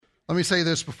Let me say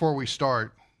this before we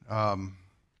start.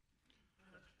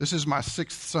 This is my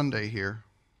 6th Sunday here.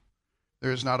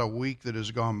 There is not a week that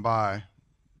has gone by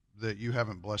that you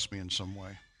haven't blessed me in some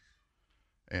way.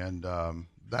 And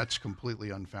that's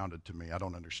completely unfounded to me. I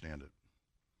don't understand it.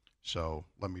 So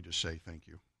let me just say thank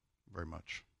you very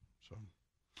much. So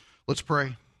let's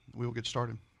pray. We will get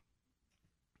started.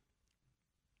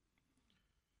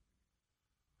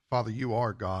 Father, you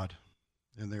are God,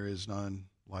 and there is none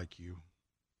like you.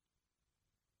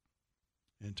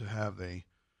 And to have the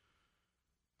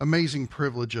amazing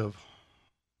privilege of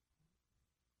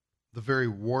the very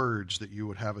words that you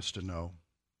would have us to know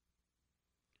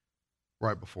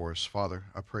right before us. Father,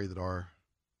 I pray that our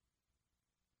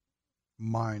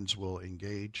minds will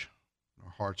engage,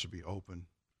 our hearts will be open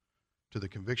to the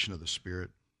conviction of the Spirit,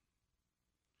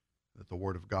 that the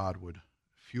Word of God would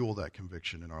fuel that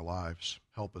conviction in our lives.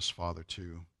 Help us, Father,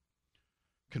 to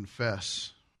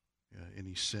confess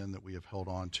any sin that we have held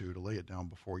on to lay it down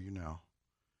before you now.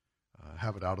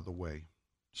 Have it out of the way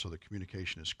so that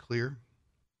communication is clear.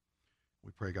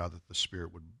 We pray, God, that the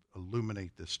Spirit would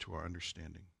illuminate this to our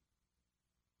understanding.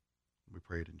 We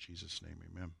pray it in Jesus' name,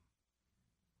 amen.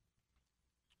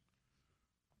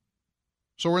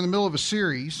 So we're in the middle of a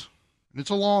series, and it's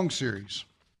a long series.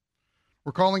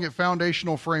 We're calling it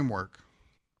Foundational Framework.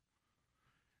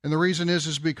 And the reason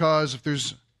is because if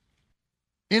there's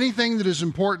anything that is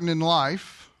important in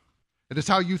life, it is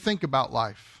how you think about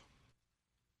life,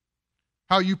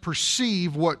 how you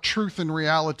perceive what truth and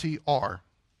reality are.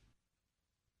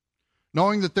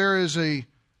 Knowing that there is an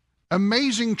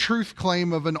amazing truth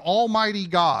claim of an almighty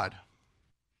God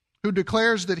who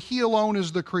declares that he alone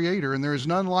is the creator and there is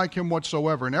none like him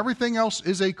whatsoever, and everything else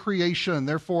is a creation.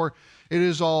 Therefore, it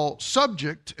is all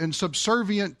subject and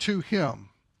subservient to him,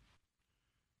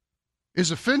 is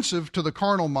offensive to the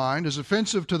carnal mind, is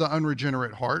offensive to the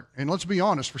unregenerate heart. And let's be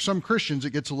honest, for some Christians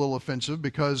it gets a little offensive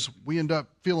because we end up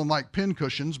feeling like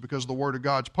pincushions because the Word of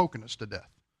God's poking us to death.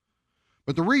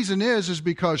 But the reason is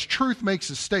because truth makes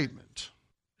a statement.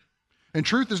 And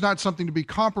truth is not something to be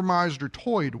compromised or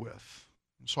toyed with.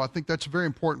 So I think that's very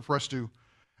important for us to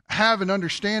have an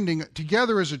understanding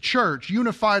together as a church,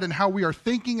 unified in how we are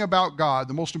thinking about God.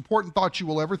 The most important thought you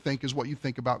will ever think is what you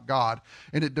think about God.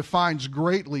 And it defines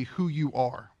greatly who you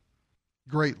are.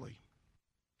 Greatly.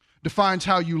 Defines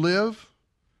how you live.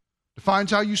 Defines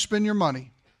how you spend your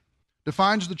money.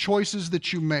 Defines the choices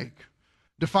that you make.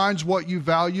 Defines what you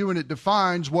value, and it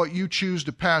defines what you choose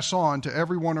to pass on to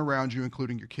everyone around you,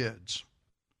 including your kids.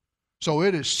 So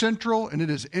it is central and it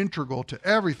is integral to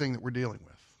everything that we're dealing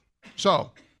with.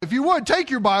 So, if you would,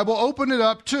 take your Bible, open it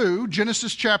up to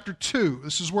Genesis chapter 2.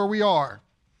 This is where we are.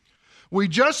 We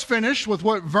just finished with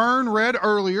what Vern read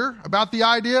earlier about the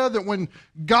idea that when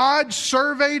God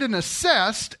surveyed and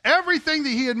assessed everything that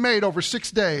he had made over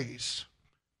 6 days,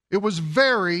 it was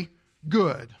very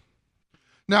good.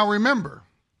 Now remember,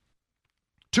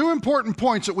 2 important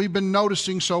points that we've been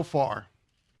noticing so far.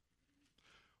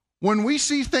 When we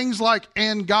see things like,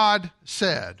 and God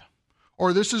said,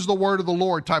 or this is the word of the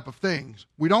Lord type of things,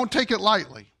 we don't take it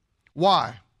lightly.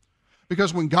 Why?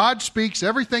 Because when God speaks,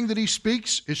 everything that he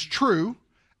speaks is true.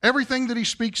 Everything that he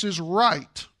speaks is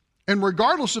right. And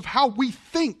regardless of how we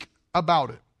think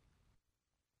about it,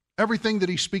 everything that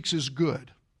he speaks is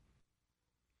good.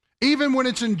 Even when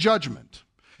it's in judgment,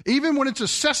 even when it's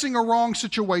assessing a wrong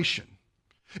situation,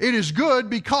 it is good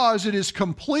because it is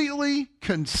completely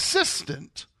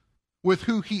consistent with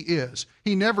who he is.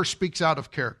 He never speaks out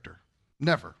of character.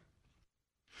 Never.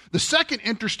 The second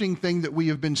interesting thing that we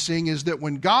have been seeing is that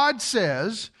when God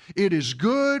says it is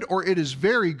good or it is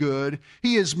very good,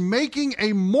 he is making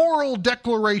a moral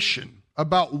declaration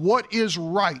about what is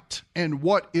right and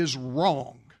what is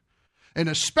wrong. And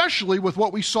especially with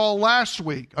what we saw last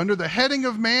week, under the heading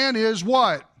of man is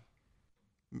what?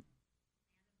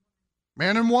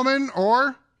 Man and woman,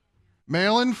 or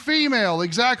male and female,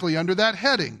 exactly, under that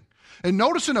heading. And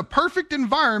notice in a perfect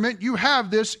environment, you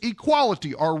have this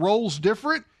equality. Are roles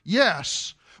different?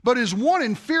 Yes. But is one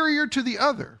inferior to the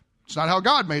other? It's not how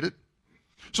God made it.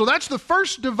 So that's the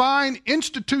first divine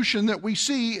institution that we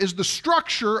see is the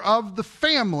structure of the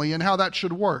family and how that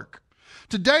should work.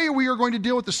 Today we are going to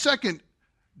deal with the second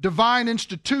divine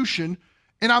institution,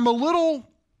 and I'm a little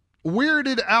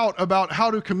weirded out about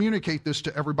how to communicate this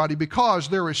to everybody because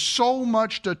there is so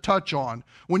much to touch on.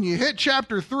 When you hit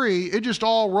chapter 3, it just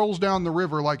all rolls down the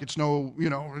river like it's no,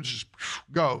 it just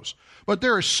goes. But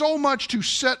there is so much to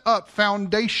set up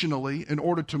foundationally in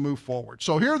order to move forward.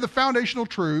 So here are the foundational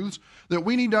truths that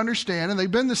we need to understand, and they've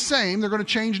been the same. They're going to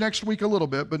change next week a little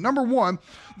bit. But number one,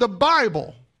 the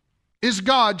Bible is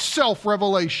God's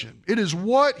self-revelation. It is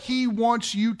what he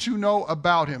wants you to know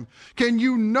about him. Can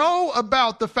you know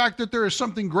about the fact that there is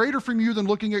something greater from you than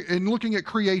looking at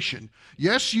creation?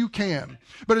 Yes, you can.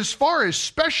 But as far as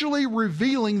specially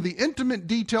revealing the intimate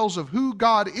details of who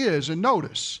God is, and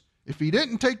notice, if he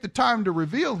didn't take the time to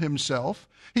reveal himself,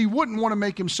 he wouldn't want to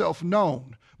make himself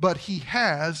known. But he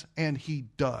has, and he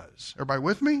does. Everybody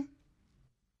with me?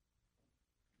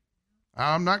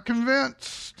 I'm not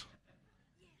convinced.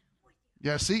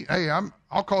 Yeah, see, hey,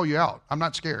 I'll call you out. I'm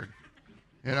not scared.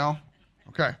 You know?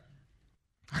 Okay.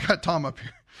 I got Tom up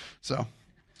here. So,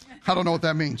 I don't know what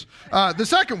that means. The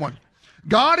second one.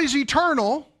 God is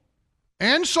eternal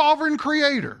and sovereign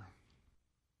creator.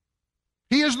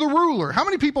 He is the ruler. How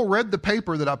many people read the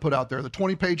paper that I put out there, the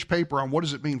 20-page paper on what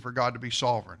does it mean for God to be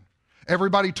sovereign?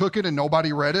 Everybody took it and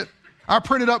nobody read it. I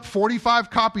printed up 45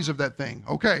 copies of that thing.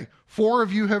 Okay, 4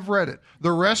 of you have read it.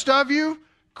 The rest of you,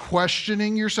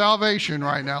 questioning your salvation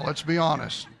right now, let's be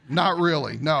honest. Not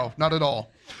really. No, not at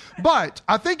all. But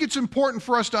I think it's important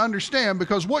for us to understand,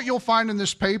 because what you'll find in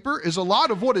this paper is a lot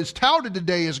of what is touted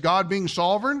today as God being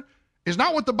sovereign is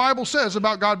not what the Bible says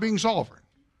about God being sovereign.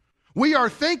 We are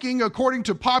thinking according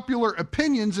to popular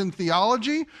opinions in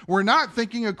theology. We're not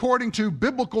thinking according to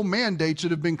biblical mandates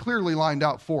that have been clearly lined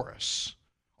out for us.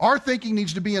 Our thinking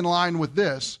needs to be in line with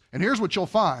this. And here's what you'll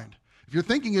find. If your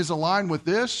thinking is aligned with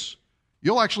this,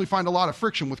 you'll actually find a lot of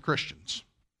friction with Christians.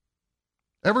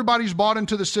 Everybody's bought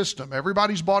into the system.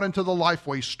 Everybody's bought into the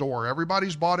Lifeway store.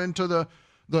 Everybody's bought into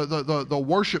the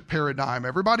worship paradigm.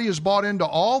 Everybody is bought into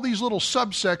all these little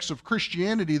subsects of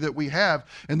Christianity that we have.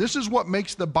 And this is what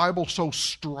makes the Bible so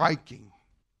striking.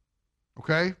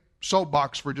 Okay?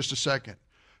 Soapbox for just a second.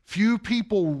 Few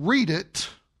people read it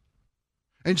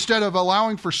instead of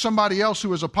allowing for somebody else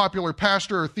who is a popular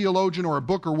pastor or theologian or a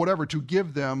book or whatever to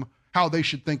give them how they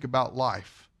should think about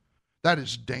life. That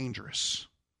is dangerous.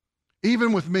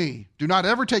 Even with me, do not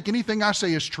ever take anything I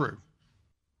say as true.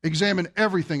 Examine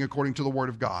everything according to the Word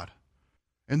of God.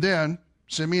 And then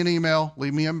send me an email,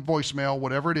 leave me a voicemail,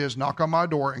 whatever it is, knock on my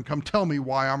door and come tell me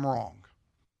why I'm wrong.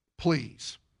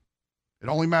 Please. It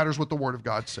only matters what the Word of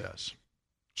God says.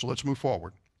 So let's move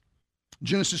forward.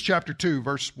 Genesis chapter 2,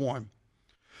 verse 1.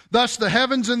 Thus the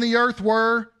heavens and the earth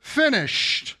were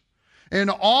finished,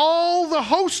 and all the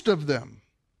host of them.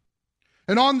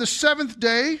 And on the seventh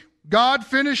day, God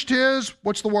finished his,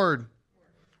 what's the word?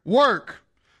 Work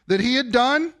that he had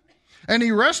done, and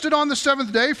he rested on the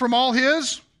seventh day from all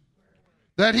his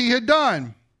that he had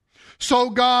done. So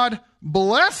God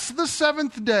blessed the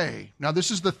seventh day. Now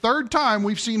this is the third time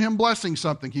we've seen him blessing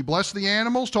something. He blessed the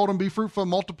animals, told them be fruitful and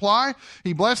multiply.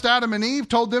 He blessed Adam and Eve,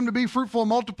 told them to be fruitful and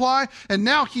multiply. And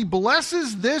now he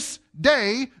blesses this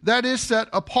day that is set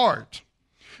apart.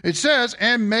 It says,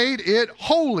 and made it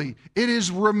holy. It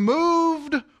is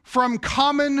removed from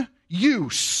common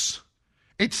use.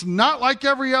 It's not like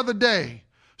every other day.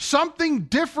 Something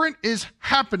different is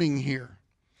happening here.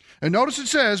 And notice it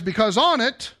says, because on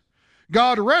it,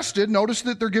 God rested. Notice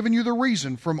that they're giving you the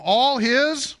reason. From all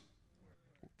his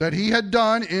that he had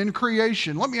done in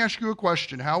creation. Let me ask you a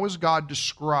question. How is God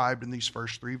described in these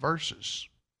first 3 verses?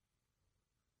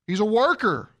 He's a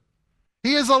worker.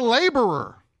 He is a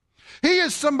laborer. He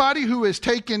is somebody who has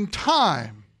taken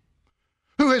time,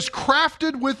 who has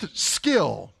crafted with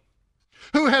skill,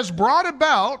 who has brought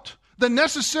about the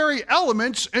necessary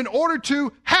elements in order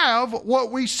to have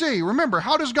what we see. Remember,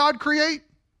 how does God create?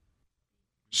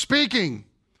 Speaking.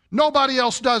 Nobody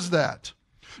else does that.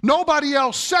 Nobody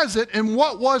else says it, and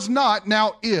what was not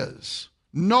now is.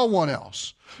 No one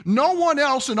else. No one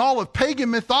else in all of pagan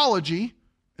mythology,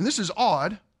 and this is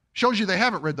odd, shows you they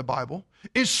haven't read the Bible,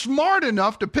 is smart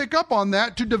enough to pick up on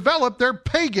that to develop their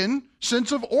pagan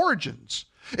sense of origins.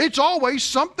 It's always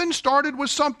something started with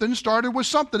something,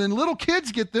 and little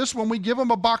kids get this when we give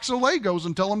them a box of Legos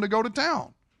and tell them to go to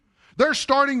town. They're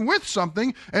starting with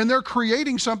something, and they're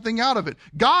creating something out of it.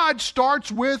 God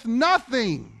starts with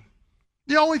nothing.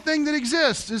 The only thing that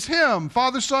exists is him,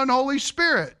 Father, Son, Holy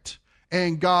Spirit.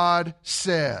 And God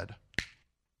said.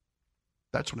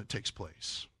 That's when it takes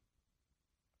place.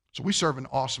 So we serve an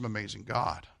awesome, amazing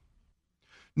God.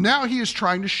 Now he is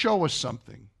trying to show us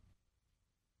something.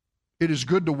 It is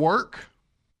good to work,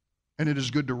 and it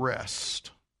is good to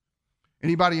rest.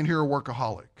 Anybody in here a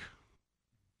workaholic?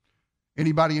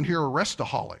 Anybody in here a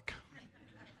restaholic?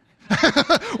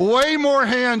 Way more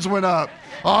hands went up.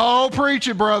 Oh, preach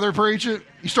it, brother, preach it.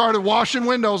 You started washing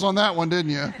windows on that one,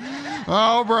 didn't you?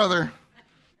 Oh, brother.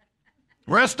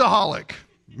 Restaholic.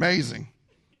 Amazing.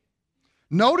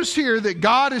 Notice here that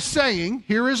God is saying,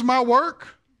 here is my work.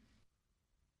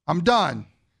 I'm done.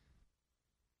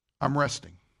 I'm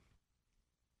resting.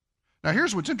 Now,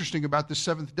 here's what's interesting about this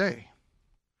seventh day.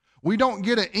 We don't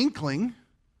get an inkling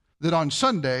that on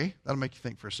Sunday, that'll make you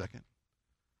think for a second,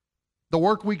 the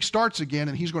work week starts again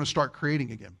and he's going to start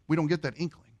creating again. We don't get that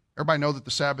inkling. Everybody know that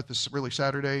the Sabbath is really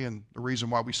Saturday, and the reason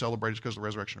why we celebrate is because of the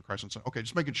resurrection of Christ on Sunday. Okay,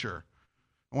 just making sure.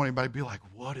 I don't want anybody to be like,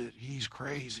 he's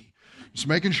crazy. Just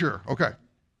making sure. Okay.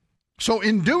 So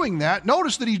in doing that,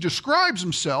 notice that he describes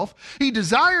himself. He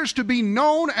desires to be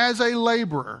known as a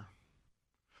laborer.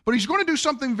 But he's going to do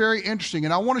something very interesting,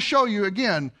 and I want to show you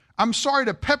again. I'm sorry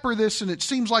to pepper this, and it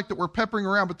seems like that we're peppering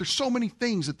around, but there's so many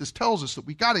things that this tells us that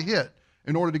we got to hit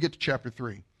in order to get to chapter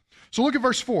 3. So look at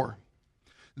verse 4.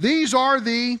 These are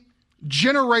the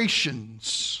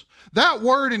generations. That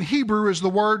word in Hebrew is the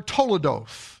word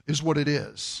toledoth, is what it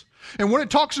is. And when it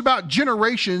talks about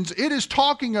generations, it is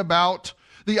talking about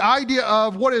the idea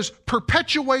of what is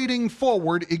perpetuating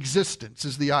forward existence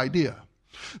is the idea.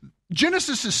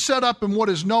 Genesis is set up in what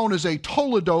is known as a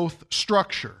toledoth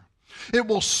structure. It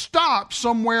will stop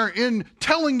somewhere in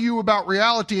telling you about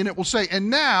reality, and it will say, and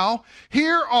now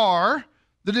here are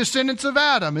the descendants of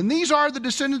Adam, and these are the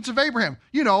descendants of Abraham.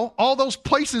 You know, all those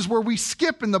places where we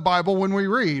skip in the Bible when we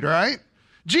read, right?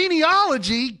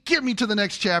 Genealogy, get me to the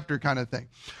next chapter kind of thing.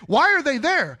 Why are they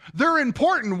there? They're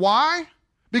important. Why?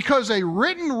 Because a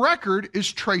written record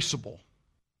is traceable.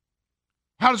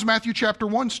 How does Matthew chapter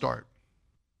 1 start?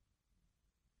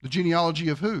 The genealogy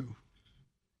of who?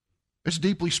 It's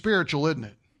deeply spiritual, isn't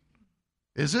it?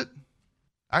 Is it?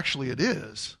 Actually, it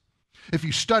is. If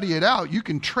you study it out, you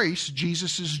can trace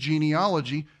Jesus'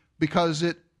 genealogy because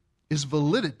it is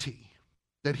validity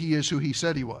that he is who he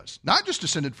said he was. Not just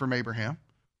descended from Abraham,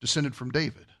 descended from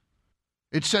David.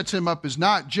 It sets him up as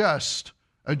not just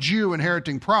a Jew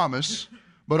inheriting promise,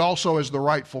 but also as the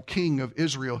rightful king of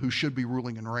Israel who should be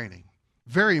ruling and reigning.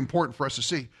 Very important for us to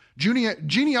see.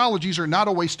 Genealogies are not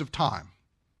a waste of time.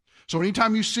 So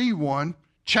anytime you see one,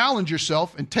 challenge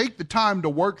yourself and take the time to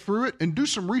work through it and do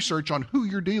some research on who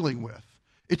you're dealing with.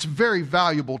 It's very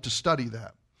valuable to study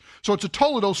that. So it's a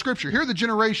Toledo scripture. Here are the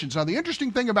generations. Now, the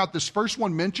interesting thing about this first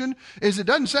one mentioned is it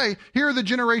doesn't say, here are the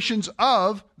generations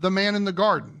of the man in the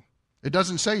garden. It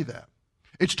doesn't say that.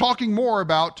 It's talking more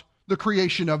about the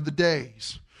creation of the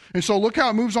days. And so look how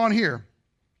it moves on here.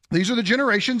 These are the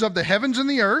generations of the heavens and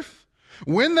the earth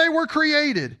when they were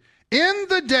created. In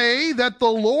the day that the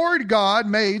Lord God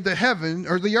made the heaven,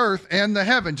 or the earth and the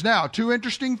heavens. Now, two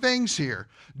interesting things here.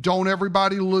 Don't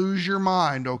everybody lose your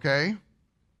mind, okay?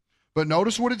 But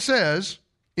notice what it says.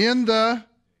 In the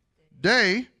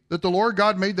day that the Lord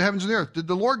God made the heavens and the earth. Did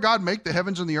the Lord God make the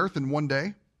heavens and the earth in one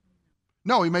day?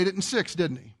 No, he made it in 6,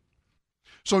 didn't he?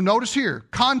 So notice here,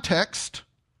 context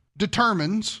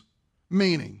determines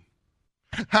meaning.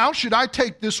 How should I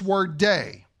take this word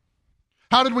day?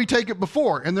 How did we take it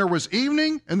before? And there was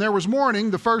evening and there was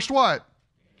morning, the first what?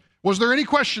 Was there any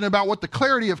question about what the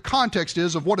clarity of context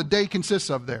is of what a day consists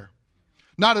of there?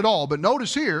 Not at all. But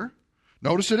notice here,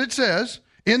 notice that it says,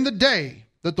 in the day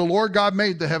that the Lord God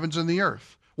made the heavens and the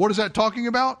earth. What is that talking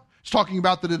about? It's talking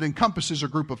about that it encompasses a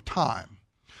group of time.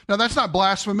 Now that's not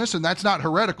blasphemous and that's not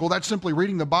heretical. That's simply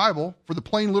reading the Bible for the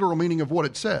plain literal meaning of what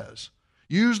it says.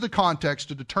 Use the context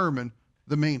to determine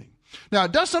the meaning. Now,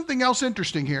 it does something else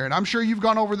interesting here, and I'm sure you've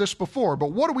gone over this before,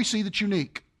 but what do we see that's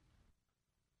unique?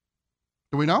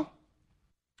 Do we know?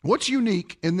 What's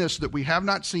unique in this that we have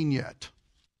not seen yet?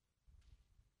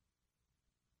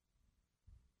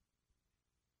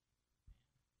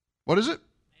 What is it?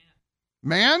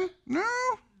 Man?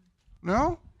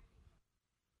 No.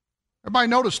 Everybody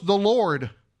notice the Lord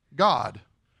God.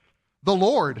 The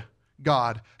Lord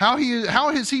God. How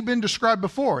has he been described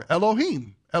before?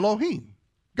 Elohim.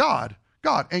 God,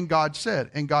 and God said.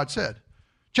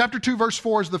 Chapter 2, verse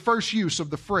 4 is the first use of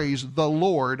the phrase, the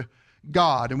Lord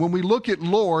God. And when we look at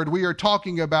Lord, we are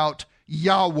talking about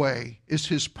Yahweh is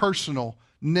his personal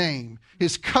name,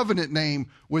 his covenant name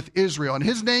with Israel. And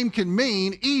his name can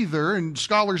mean either, and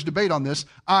scholars debate on this,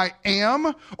 I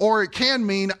am, or it can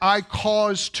mean I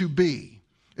cause to be,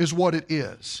 is what it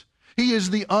is. He is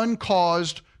the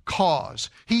uncaused cause.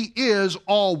 He is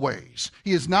always.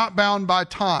 He is not bound by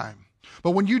time.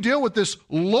 But when you deal with this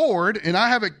Lord, and I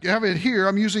have it here,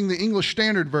 I'm using the English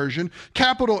Standard Version,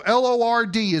 capital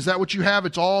L-O-R-D, is that what you have?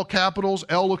 It's all capitals.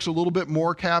 L looks a little bit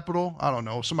more capital. I don't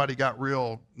know. Somebody got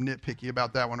real nitpicky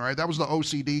about that one, right? That was the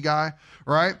OCD guy,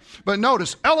 right? But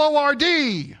notice,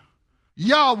 L-O-R-D,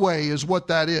 Yahweh is what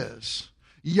that is.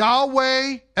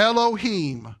 Yahweh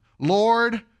Elohim,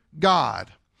 Lord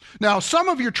God. Now, some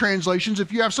of your translations,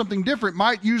 if you have something different,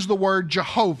 might use the word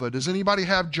Jehovah. Does anybody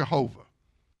have Jehovah?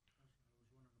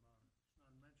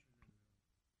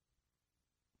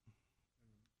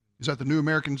 Is that the New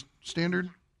American Standard?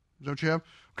 Is that what you have?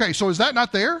 Okay, so is that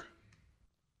not there?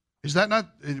 Is that not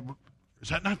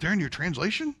there in your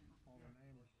translation?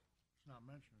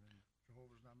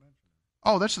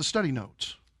 Oh, that's the study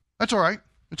notes. That's all right.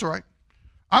 It's all right.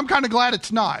 I'm kind of glad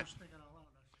it's not.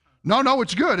 No,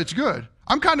 it's good. It's good.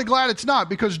 I'm kind of glad it's not,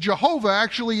 because Jehovah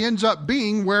actually ends up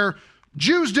being where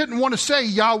Jews didn't want to say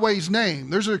Yahweh's name.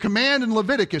 There's a command in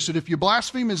Leviticus that if you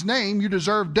blaspheme his name, you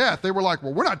deserve death. They were like,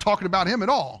 well, we're not talking about him at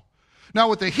all. Now,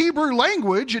 with the Hebrew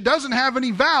language, it doesn't have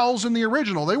any vowels in the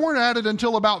original. They weren't added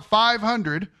until about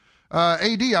 500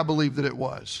 AD, I believe that it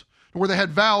was, where they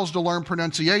had vowels to learn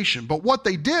pronunciation. But what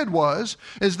they did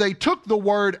is they took the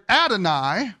word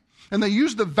Adonai, and they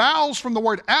used the vowels from the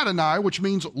word Adonai, which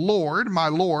means Lord, my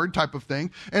Lord type of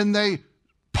thing, and they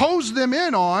posed them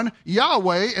in on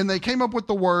Yahweh, and they came up with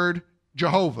the word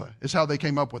Jehovah is how they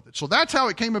came up with it. So that's how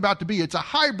it came about to be. It's a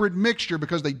hybrid mixture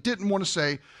because they didn't want to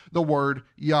say the word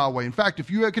Yahweh. In fact,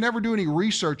 if you can ever do any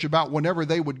research about whenever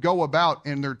they would go about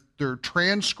and they're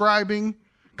transcribing,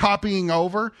 copying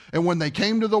over, and when they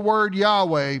came to the word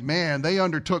Yahweh, man, they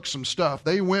undertook some stuff.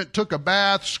 They went, took a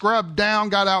bath, scrubbed down,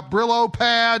 got out Brillo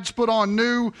pads, put on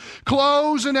new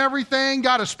clothes and everything,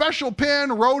 got a special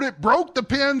pen, wrote it, broke the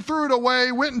pen, threw it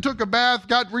away, went and took a bath,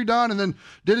 got redone, and then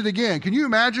did it again. Can you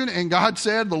imagine? And God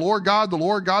said, the Lord God, the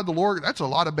Lord God, the Lord. That's a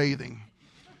lot of bathing.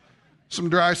 Some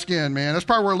dry skin, man. That's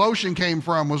probably where lotion came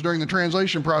from, was during the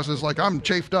translation process. Like, I'm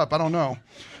chafed up. I don't know.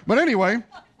 But anyway,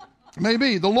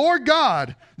 maybe. The Lord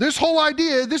God, this whole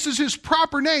idea, this is his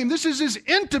proper name. This is his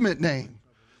intimate name.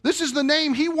 This is the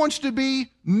name he wants to be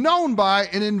known by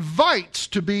and invites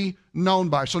to be known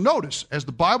by. So notice, as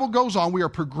the Bible goes on, we are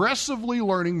progressively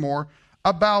learning more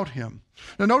about him.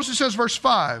 Now notice it says, verse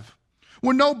 5,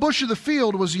 when no bush of the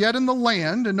field was yet in the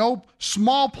land, and no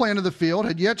small plant of the field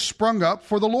had yet sprung up,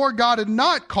 for the Lord God had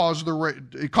not caused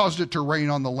it to rain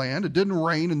on the land. It didn't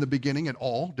rain in the beginning at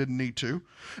all, didn't need to.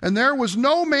 And there was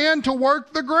no man to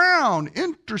work the ground.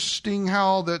 Interesting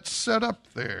how that's set up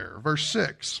there. Verse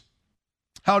 6.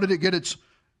 How did it get its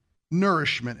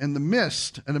nourishment? And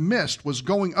a mist was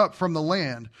going up from the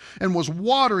land and was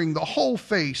watering the whole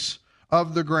face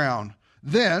of the ground.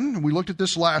 Then, we looked at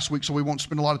this last week, so we won't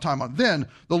spend a lot of time on it. Then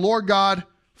the Lord God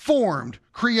formed,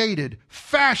 created,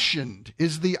 fashioned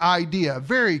is the idea.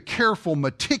 Very careful,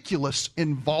 meticulous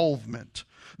involvement.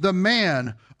 The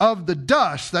man of the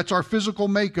dust, that's our physical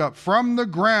makeup, from the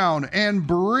ground, and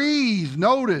breathed.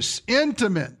 Notice,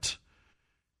 intimate,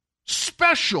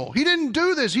 special. He didn't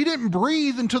do this. He didn't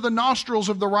breathe into the nostrils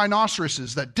of the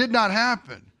rhinoceroses. That did not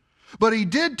happen. But he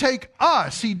did take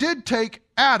us, he did take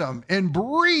Adam and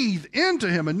breathe into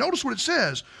him. And notice what it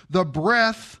says, the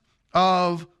breath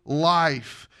of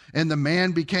life. And the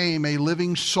man became a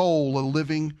living soul, a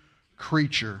living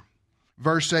creature.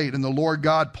 Verse 8, and the Lord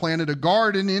God planted a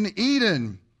garden in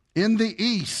Eden in the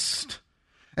east.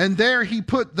 And there he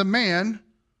put the man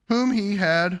whom he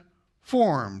had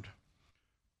formed.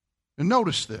 And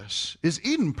notice this, is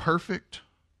Eden perfect?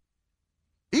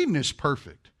 Eden is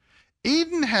perfect.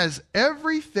 Eden has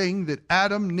everything that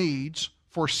Adam needs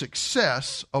for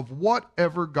success of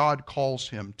whatever God calls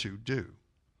him to do.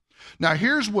 Now,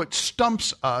 here's what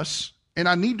stumps us, and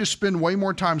I need to spend way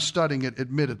more time studying it,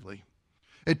 admittedly.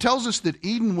 It tells us that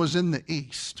Eden was in the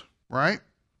east, right?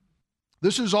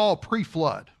 This is all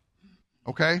pre-flood,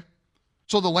 okay?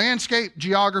 So the landscape,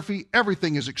 geography,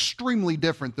 everything is extremely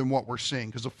different than what we're seeing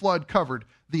because the flood covered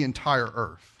the entire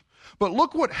earth. But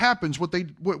look what happens,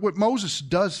 what Moses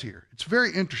does here. It's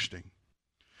very interesting.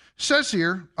 It says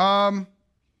here,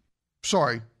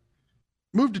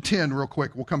 move to 10 real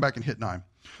quick. We'll come back and hit 9.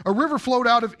 A river flowed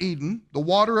out of Eden, the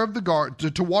water of the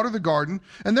garden, to water the garden,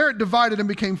 and there it divided and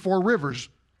became 4 rivers.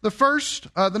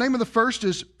 The name of the first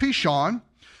is Pishon,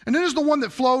 and it is the one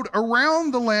that flowed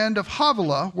around the land of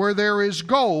Havilah, where there is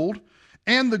gold,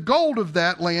 and the gold of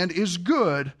that land is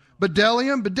good.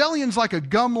 Bdellium's like a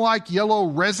gum-like yellow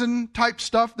resin type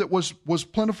stuff that was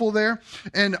plentiful there.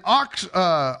 And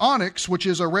onyx, which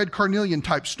is a red carnelian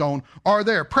type stone, are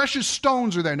there. Precious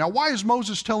stones are there. Now, why is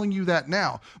Moses telling you that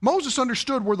now? Moses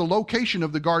understood where the location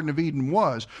of the Garden of Eden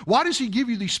was. Why does he give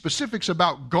you these specifics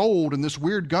about gold and this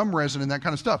weird gum resin and that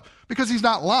kind of stuff? Because he's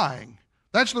not lying.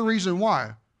 That's the reason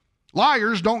why.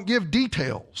 Liars don't give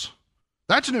details.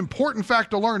 That's an important fact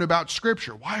to learn about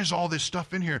Scripture. Why is all this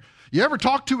stuff in here? You ever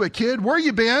talk to a kid, where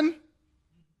you been?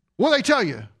 What do they tell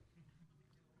you?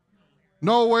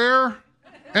 Nowhere.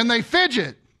 And they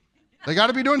fidget. They got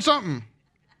to be doing something.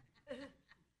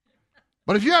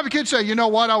 But if you have a kid say, you know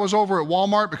what, I was over at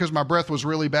Walmart because my breath was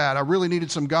really bad. I really needed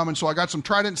some gum, and so I got some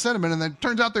Trident cinnamon, and then it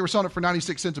turns out they were selling it for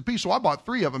 96 cents a piece, so I bought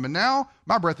 3 of them, and now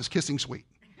my breath is kissing sweet.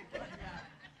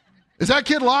 Is that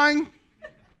kid lying?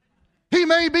 He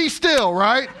may be still,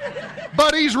 right?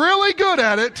 But he's really good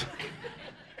at it.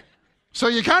 So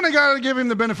you kind of got to give him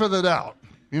the benefit of the doubt.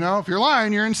 You know, if you're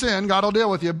lying, you're in sin. God will deal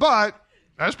with you. But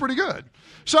that's pretty good.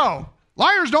 So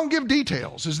liars don't give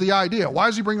details is the idea. Why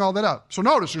does he bring all that up? So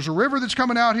notice there's a river that's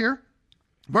coming out here.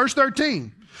 Verse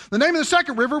 13. The name of the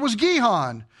second river was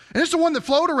Gihon. And it's the one that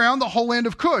flowed around the whole land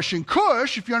of Cush. And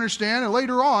Cush, if you understand, and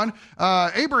later on,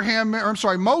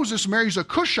 Moses marries a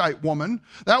Cushite woman.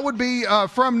 That would be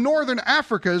from northern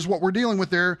Africa is what we're dealing with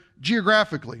there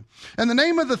geographically. And the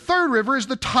name of the third river is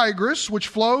the Tigris, which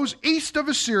flows east of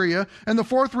Assyria. And the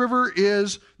fourth river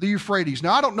is the Euphrates.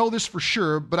 Now, I don't know this for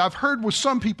sure, but I've heard with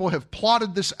some people have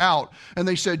plotted this out. And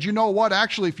they said, you know what?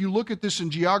 Actually, if you look at this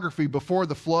in geography before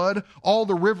the flood, all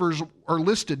the rivers are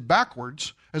listed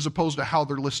backwards as opposed to how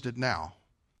they're listed now.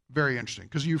 Very interesting.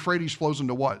 Because the Euphrates flows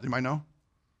into what? Anybody know?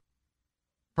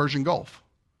 Persian Gulf.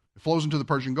 It flows into the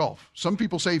Persian Gulf. Some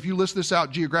people say if you list this out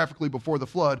geographically before the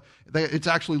flood, it's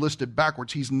actually listed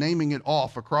backwards. He's naming it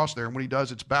off across there, and when he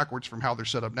does, it's backwards from how they're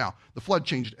set up now. The flood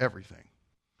changed everything.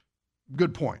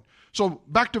 Good point. So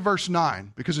back to verse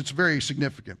 9, because it's very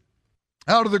significant.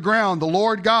 Out of the ground, the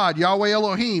Lord God, Yahweh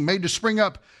Elohim, made to spring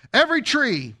up every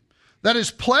tree that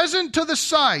is pleasant to the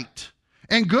sight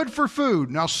and good for food.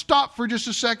 Now stop for just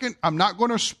a second. I'm not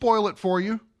going to spoil it for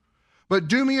you. But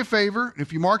do me a favor,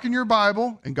 if you mark in your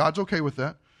Bible, and God's okay with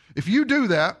that, if you do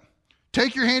that,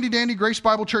 take your handy-dandy Grace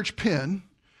Bible Church pen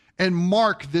and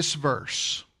mark this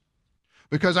verse.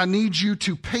 Because I need you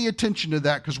to pay attention to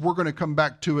that because we're going to come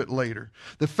back to it later.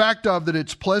 The fact of that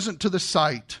it's pleasant to the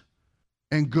sight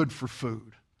and good for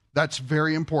food. That's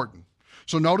very important.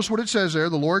 So notice what it says there.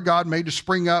 The Lord God made to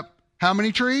spring up how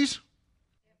many trees?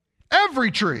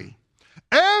 Every tree.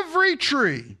 Every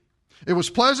tree. It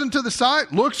was pleasant to the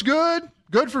sight, looks good,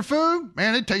 good for food.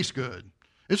 Man, it tastes good.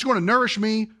 It's going to nourish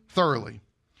me thoroughly.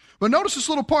 But notice this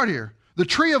little part here. The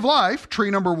tree of life, tree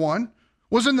number 1,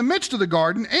 was in the midst of the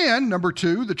garden, and number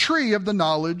 2, the tree of the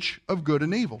knowledge of good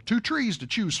and evil. 2 trees to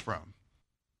choose from.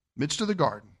 Midst of the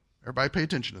garden. Everybody pay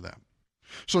attention to that.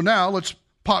 So now let's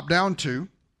pop down to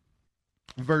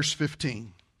verse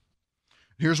 15.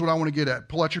 Here's what I want to get at.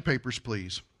 Pull out your papers,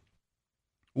 please.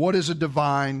 What is a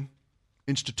divine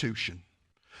institution?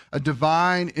 A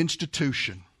divine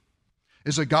institution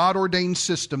is a God-ordained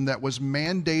system that was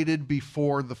mandated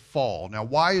before the fall. Now,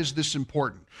 why is this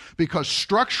important? Because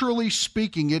structurally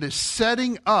speaking, it is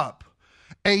setting up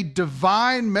a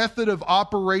divine method of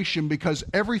operation because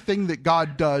everything that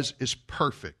God does is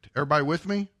perfect. Everybody with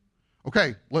me?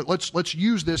 Okay, let's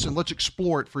use this and let's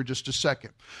explore it for just a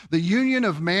second. The union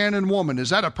of man and woman, is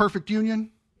that a perfect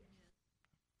union?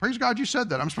 Praise God you said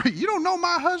that. I'm sorry. You don't know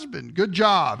my husband. Good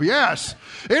job. Yes,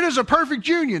 it is a perfect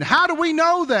union. How do we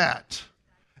know that?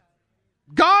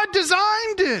 God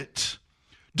designed it.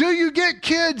 Do you get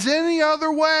kids any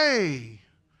other way?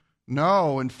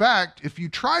 No. In fact, if you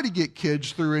try to get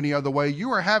kids through any other way,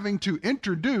 you are having to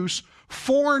introduce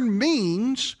foreign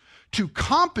means to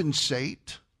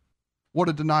compensate what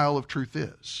a denial of truth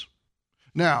is.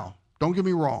 Now, don't get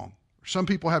me wrong. Some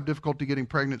people have difficulty getting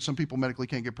pregnant. Some people medically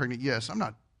can't get pregnant. Yes, I'm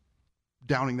not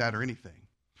downing that or anything.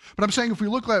 But I'm saying if we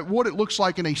look at what it looks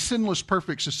like in a sinless,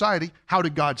 perfect society, how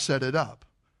did God set it up?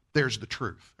 There's the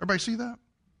truth. Everybody see that?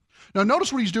 Now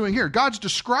notice what he's doing here. God's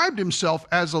described himself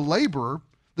as a laborer.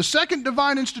 The second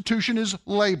divine institution is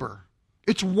labor.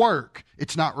 It's work.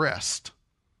 It's not rest.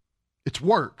 It's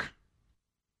work.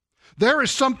 There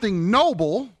is something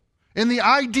noble in the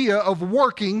idea of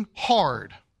working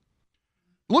hard.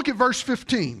 Look at verse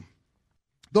 15.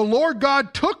 The Lord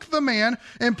God took the man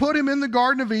and put him in the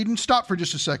Garden of Eden. Stop for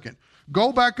just a second.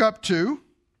 Go back up to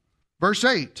verse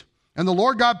 8. And the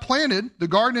Lord God planted the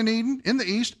Garden of Eden in the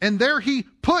east, and there he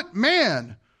put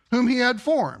man whom he had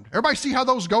formed. Everybody see how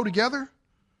those go together?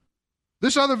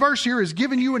 This other verse here is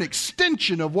giving you an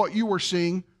extension of what you were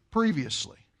seeing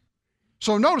previously.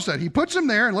 So notice that. He puts him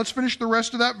there, and let's finish the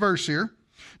rest of that verse here.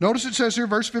 Notice it says here,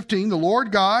 verse 15, the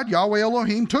Lord God, Yahweh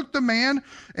Elohim, took the man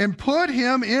and put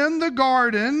him in the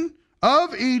Garden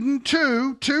of Eden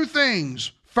to 2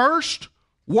 things. First,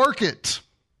 work it.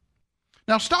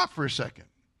 Now stop for a second.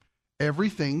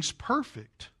 Everything's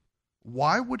perfect.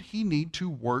 Why would he need to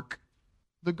work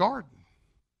the garden?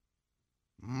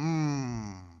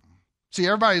 See,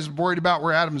 everybody's worried about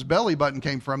where Adam's belly button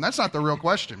came from. That's not the real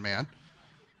question, man.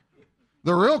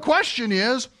 The real question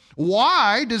is,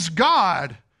 why does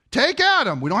God take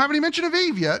Adam? We don't have any mention of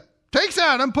Eve yet. Takes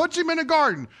Adam, puts him in a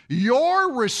garden.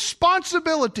 Your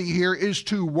responsibility here is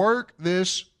to work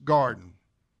this garden.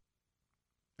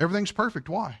 Everything's perfect.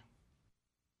 Why?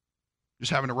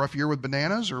 Just having a rough year with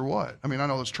bananas or what? I mean, I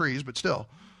know those trees, but still.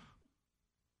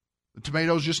 The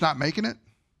tomatoes just not making it?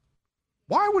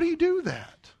 Why would he do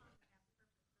that?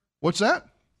 What's that?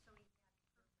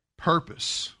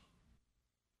 Purpose.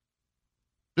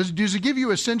 Does it give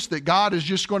you a sense that God is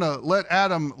just going to let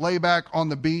Adam lay back on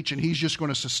the beach and he's just going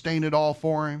to sustain it all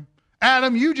for him?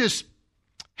 Adam, you just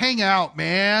hang out,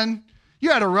 man.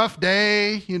 You had a rough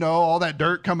day, all that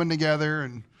dirt coming together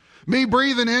and me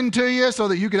breathing into you so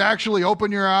that you could actually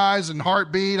open your eyes and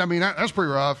heartbeat. I mean, that's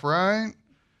pretty rough, right?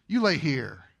 You lay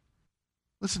here.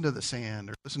 Listen to the sand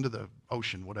or listen to the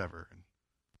ocean, whatever.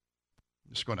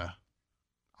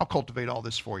 I'll cultivate all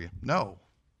this for you. No.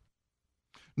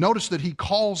 Notice that he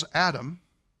calls Adam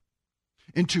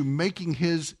into making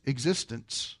his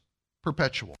existence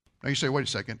perpetual. Now you say, wait a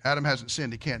second, Adam hasn't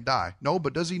sinned, he can't die. No,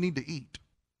 but does he need to eat?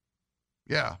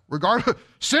 Yeah, regardless,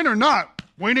 sin or not,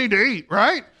 we need to eat,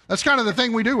 right? That's kind of the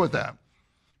thing we do with that.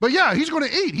 But yeah, he's going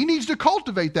to eat. He needs to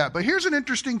cultivate that. But here's an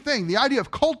interesting thing, the idea of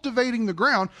cultivating the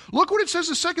ground. Look what it says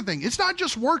the second thing. It's not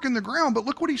just work in the ground, but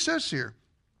look what he says here.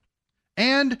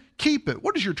 And keep it.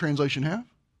 What does your translation have?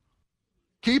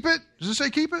 Keep it? Does it say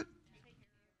keep it?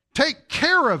 Take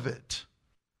care of it.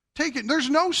 Take it. There's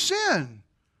no sin.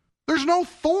 There's no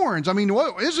thorns. I mean,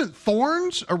 isn't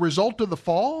thorns a result of the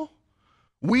fall?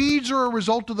 Weeds are a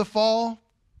result of the fall.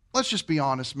 Let's just be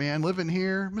honest, man. Living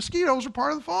here, mosquitoes are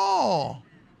part of the fall.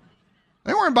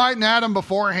 They weren't biting Adam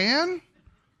beforehand.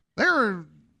 They were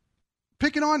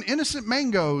picking on innocent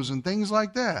mangoes and things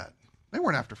like that. They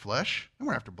weren't after flesh. They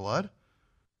weren't after blood.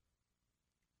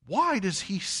 Why does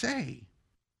he say,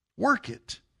 work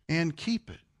it and keep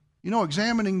it?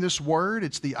 Examining this word,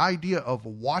 it's the idea of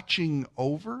watching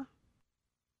over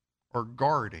or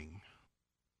guarding.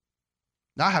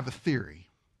 Now, I have a theory,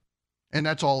 and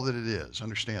that's all that it is.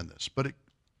 Understand this. But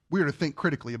we are to think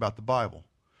critically about the Bible.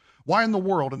 Why in the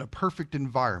world, in a perfect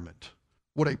environment,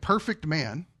 would a perfect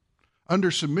man, under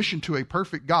submission to a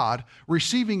perfect God,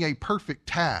 receiving a perfect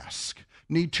task,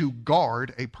 need to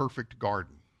guard a perfect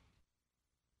garden?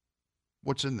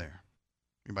 What's in there?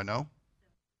 Anybody know?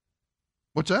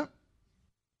 What's that?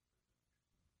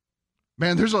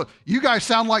 Man, you guys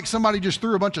sound like somebody just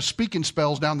threw a bunch of speaking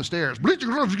spells down the stairs.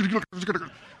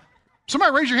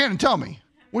 Somebody raise your hand and tell me.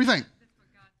 What do you think?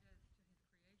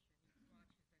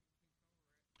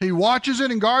 He watches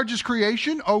it and guards his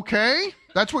creation. Okay,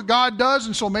 that's what God does,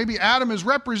 and so maybe Adam is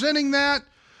representing that.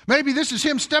 Maybe this is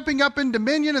him stepping up in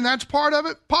dominion, and that's part of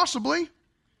it. Possibly.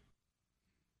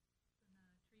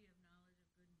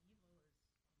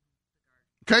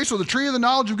 Okay, so the tree of the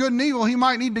knowledge of good and evil, he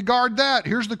might need to guard that.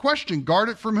 Here's the question. Guard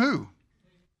it from who?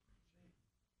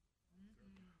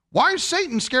 Why is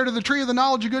Satan scared of the tree of the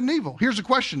knowledge of good and evil? Here's the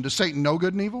question. Does Satan know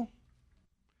good and evil?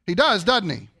 He does, doesn't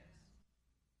he?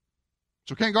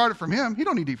 So can't guard it from him. He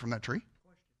don't need to eat from that tree.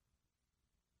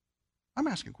 I'm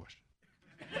asking a question.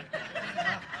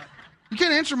 You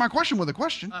can't answer my question with a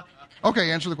question.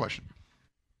 Okay, answer the question.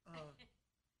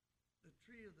 The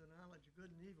tree of the knowledge of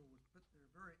good and evil was put there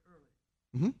very early.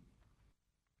 Mm-hmm.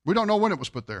 We don't know when it was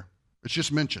put there. It's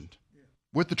just mentioned. Yeah.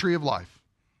 With the tree of life.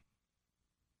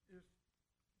 If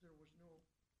there was no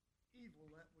evil,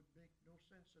 that would make no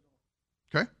sense at all.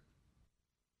 Okay.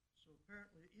 So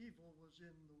apparently evil was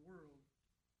in the world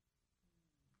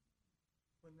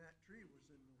when that tree was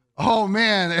in the world. Oh,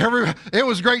 man. It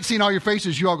was great seeing all your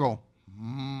faces. You all go,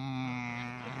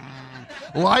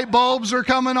 Light bulbs are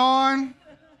coming on.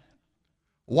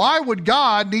 Why would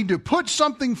God need to put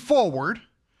something forward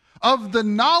of the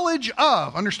knowledge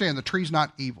of, understand the tree's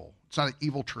not evil. It's not an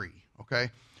evil tree,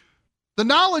 okay? The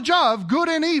knowledge of good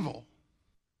and evil,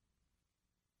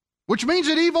 which means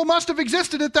that evil must have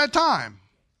existed at that time.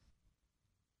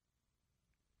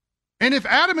 And if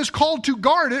Adam is called to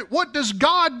guard it, what does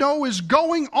God know is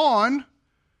going on?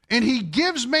 And he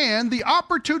gives man the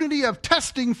opportunity of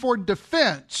testing for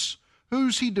defense.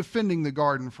 Who's he defending the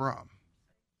garden from?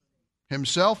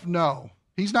 Himself? No.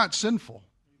 He's not sinful.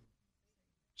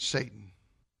 Satan.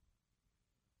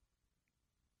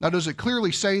 Now, does it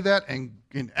clearly say that? And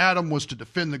Adam was to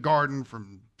defend the garden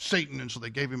from Satan, and so they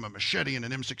gave him a machete and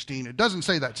an M16. It doesn't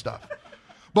say that stuff.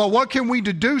 But what can we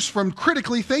deduce from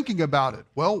critically thinking about it?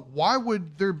 Well, why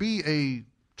would there be a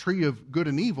tree of good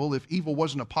and evil if evil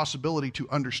wasn't a possibility to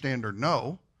understand or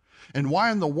know? And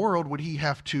why in the world would he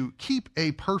have to keep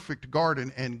a perfect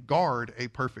garden and guard a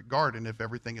perfect garden if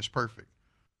everything is perfect?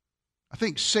 I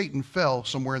think Satan fell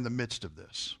somewhere in the midst of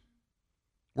this.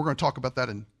 We're going to talk about that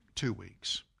in 2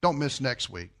 weeks. Don't miss next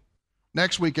week.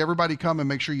 Next week, everybody come and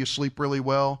make sure you sleep really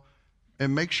well,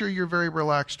 and make sure you're very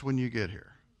relaxed when you get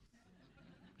here.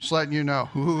 Just letting you know.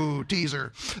 Ooh,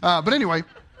 teaser. But anyway,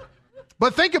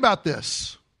 but think about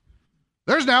this.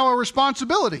 There's now a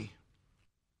responsibility.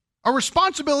 A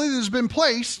responsibility that has been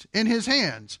placed in his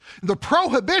hands. The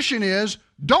prohibition is,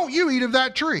 don't you eat of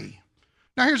that tree.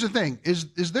 Now here's the thing.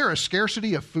 Is there a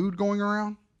scarcity of food going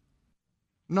around?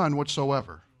 None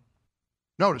whatsoever.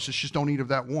 Notice, it's just don't eat of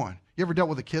that one. You ever dealt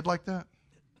with a kid like that?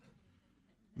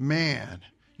 Man,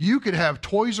 you could have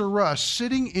Toys R Us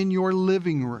sitting in your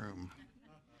living room,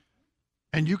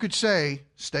 and you could say,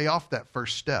 stay off that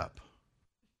first step.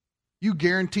 You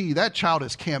guarantee that child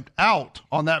is camped out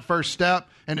on that first step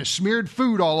and has smeared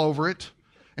food all over it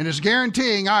and is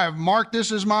guaranteeing, I have marked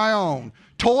this as my own.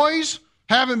 Toys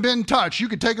haven't been touched. You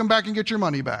could take them back and get your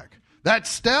money back. That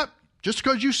step, just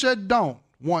because you said don't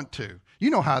want to. You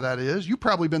know how that is. You've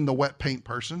probably been the wet paint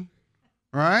person,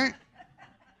 right?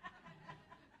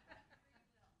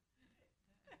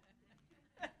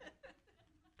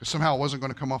 Because somehow it wasn't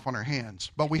going to come off on our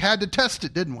hands. But we had to test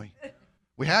it, didn't we?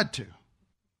 We had to.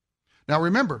 Now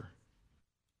remember,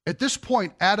 at this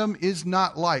point, Adam is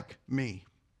not like me.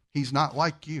 He's not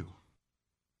like you.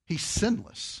 He's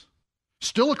sinless.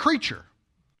 Still a creature.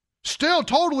 Still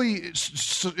totally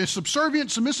subservient,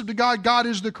 submissive to God. God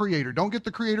is the creator. Don't get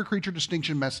the creator-creature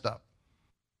distinction messed up.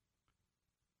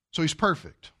 So he's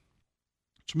perfect.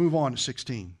 Let's move on to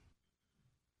 16.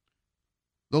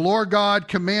 The Lord God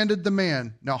commanded the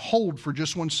man. Now hold for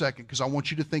just 1 second, because I want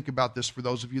you to think about this for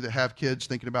those of you that have kids,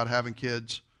 thinking about having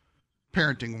kids,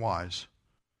 parenting-wise.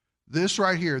 This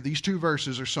right here, these 2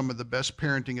 verses are some of the best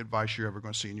parenting advice you're ever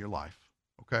going to see in your life.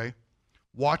 Okay?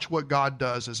 Watch what God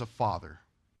does as a father.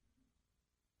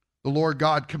 The Lord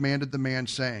God commanded the man,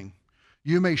 saying,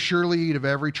 you may surely eat of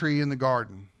every tree in the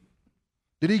garden.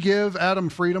 Did he give Adam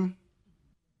freedom?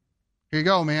 Here you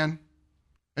go, man.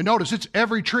 And notice, it's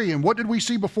every tree. And what did we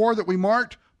see before that we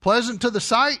marked? Pleasant to the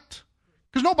sight.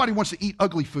 Because nobody wants to eat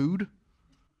ugly food,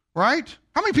 right?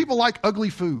 How many people like ugly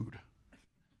food?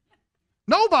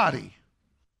 Nobody.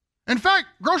 In fact,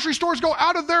 grocery stores go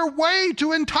out of their way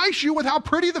to entice you with how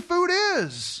pretty the food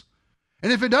is.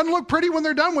 And if it doesn't look pretty when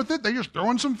they're done with it, they just throw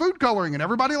in some food coloring and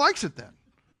everybody likes it then.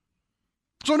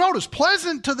 So notice,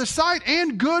 pleasant to the sight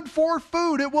and good for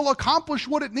food. It will accomplish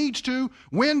what it needs to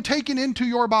when taken into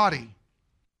your body.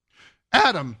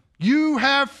 Adam, you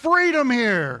have freedom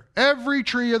here. Every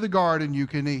tree of the garden you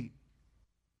can eat.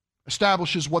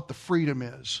 Establishes what the freedom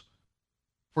is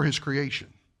for his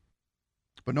creation.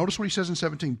 But notice what he says in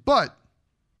 17. But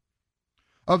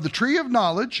of the tree of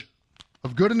knowledge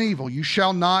of good and evil you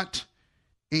shall not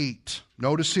eat.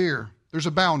 Notice here, there's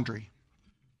a boundary.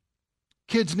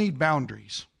 Kids need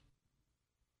boundaries.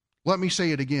 Let me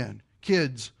say it again.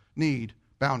 Kids need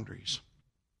boundaries.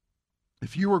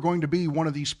 If you are going to be one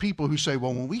of these people who say,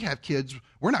 well, when we have kids,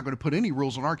 we're not going to put any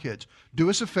rules on our kids. Do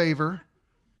us a favor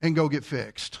and go get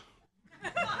fixed.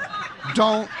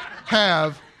 Don't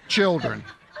have children.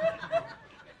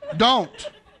 Don't.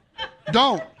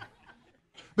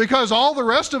 Because all the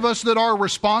rest of us that are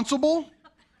responsible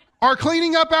are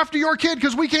cleaning up after your kid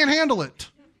because we can't handle it.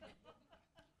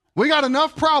 We got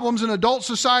enough problems in adult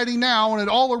society now, and it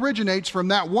all originates from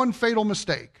that one fatal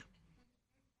mistake.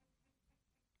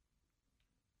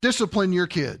 Discipline your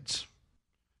kids.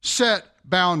 Set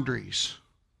boundaries.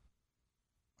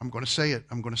 I'm going to say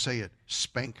it.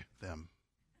 Spank them.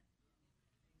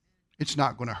 It's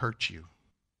not going to hurt you.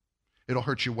 It'll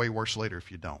hurt you way worse later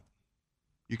if you don't.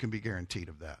 You can be guaranteed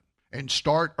of that. And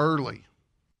start early.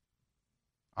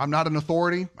 I'm not an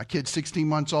authority. My kid's 16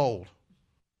 months old.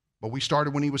 But we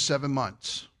started when he was 7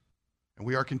 months. And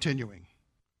we are continuing.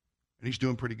 And he's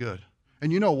doing pretty good.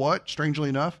 And you know what? Strangely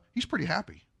enough, he's pretty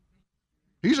happy.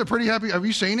 He's a pretty happy. Have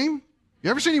you seen him? You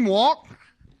ever seen him walk?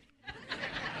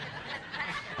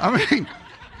 I mean,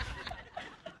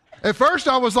 at first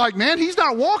I was like, man, he's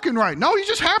not walking right. No, he's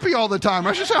just happy all the time.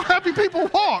 That's just how happy people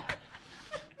walk.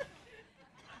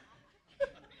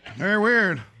 Very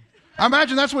weird. I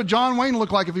imagine that's what John Wayne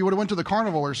looked like if he would have went to the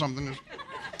carnival or something.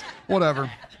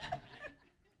 Whatever.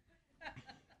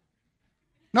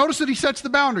 Notice that he sets the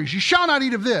boundaries. You shall not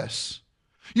eat of this.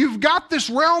 You've got this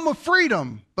realm of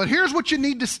freedom, but here's what you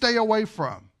need to stay away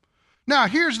from. Now,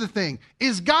 here's the thing.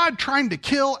 Is God trying to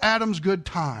kill Adam's good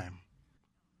time?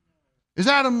 Is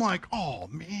Adam like, oh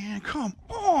man, come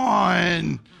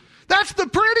on. That's the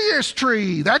prettiest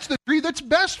tree. That's the tree that's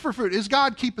best for food. Is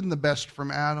God keeping the best from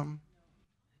Adam?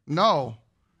 No.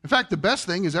 In fact, the best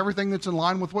thing is everything that's in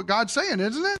line with what God's saying,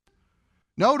 isn't it?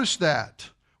 Notice that.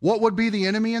 What would be the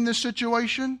enemy in this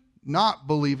situation? Not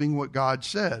believing what God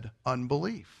said.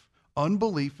 Unbelief.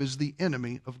 Unbelief is the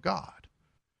enemy of God.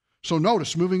 So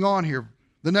notice, moving on here,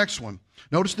 The next one.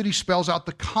 Notice that he spells out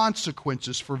the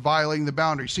consequences for violating the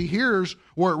boundary. See, here's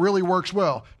where it really works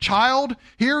well. Child,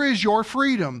 here is your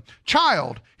freedom.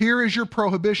 Child, here is your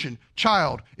prohibition.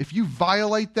 Child, if you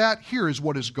violate that, here is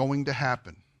what is going to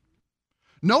happen.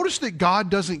 Notice that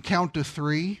God doesn't count to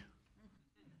 3.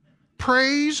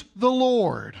 Praise the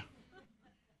Lord.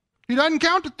 He doesn't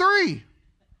count to 3.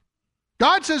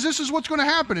 God says this is what's going to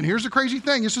happen. And here's the crazy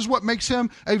thing. This is what makes him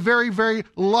a very, very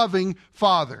loving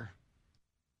father.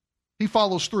 He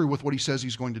follows through with what he says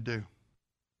he's going to do.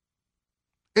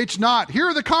 It's not, here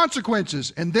are the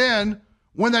consequences. And then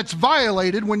when that's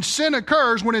violated, when sin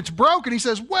occurs, when it's broken, he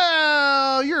says,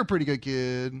 well, you're a pretty good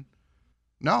kid.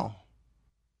 No,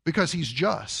 because he's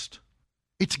just.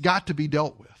 It's got to be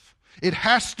dealt with. It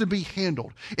has to be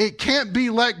handled. It can't be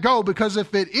let go, because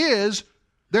if it is,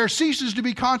 there ceases to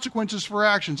be consequences for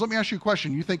actions. Let me ask you a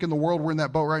question. You think in the world we're in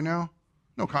that boat right now?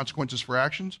 No consequences for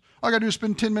actions. All I got to do is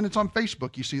spend 10 minutes on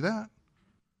Facebook. You see that?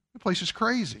 The place is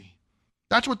crazy.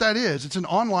 That's what that is. It's an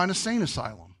online insane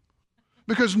asylum.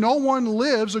 Because no one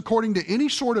lives according to any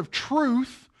sort of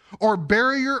truth or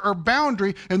barrier or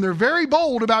boundary, and they're very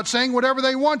bold about saying whatever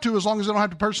they want to as long as they don't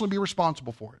have to personally be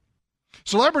responsible for it.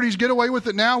 Celebrities get away with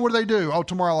it now. What do? Oh,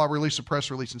 tomorrow I'll release a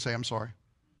press release and say, I'm sorry.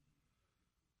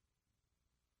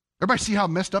 Everybody see how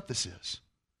messed up this is?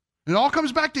 And it all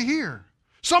comes back to here.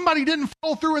 Somebody didn't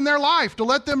follow through in their life to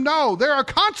let them know there are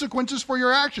consequences for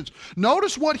your actions.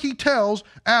 Notice what he tells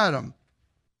Adam.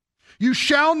 You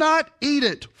shall not eat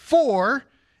it, for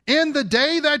in the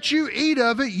day that you eat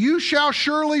of it, you shall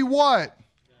surely what?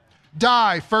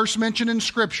 Die. First mention in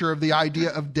Scripture of the idea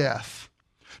of death.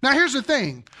 Now here's the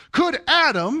thing. Could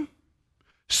Adam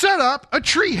set up a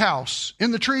tree house in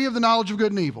the tree of the knowledge of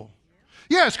good and evil?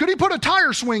 Yes. Could he put a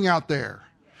tire swing out there?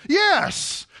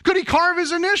 Yes. Could he carve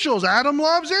his initials? Adam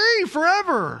loves Eve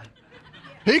forever.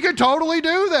 He could totally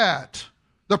do that.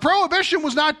 The prohibition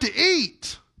was not to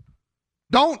eat.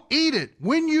 Don't eat it.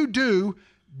 When you do,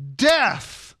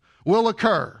 death will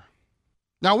occur.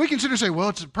 Now we consider say, well,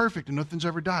 it's perfect and nothing's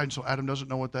ever died, and so Adam doesn't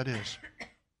know what that is.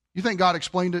 You think God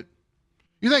explained it?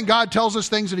 You think God tells us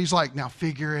things that he's like, now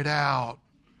figure it out.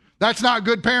 That's not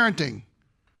good parenting.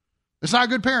 It's not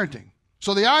good parenting.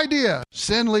 So the idea,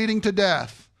 sin leading to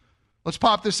death. Let's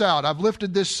pop this out. I've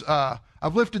lifted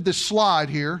this slide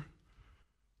here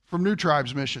from New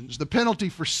Tribes Missions. The penalty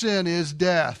for sin is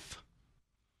death.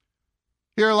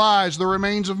 Here lies the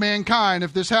remains of mankind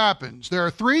if this happens. There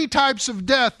are 3 types of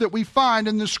death that we find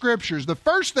in the Scriptures. The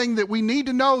first thing that we need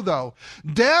to know, though,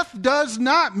 death does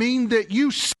not mean that you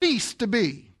cease to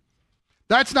be.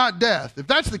 That's not death. If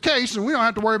that's the case, then we don't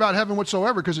have to worry about heaven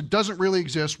whatsoever, because it doesn't really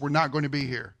exist. We're not going to be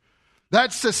here.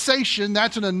 That's cessation.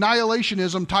 That's an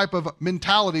annihilationism type of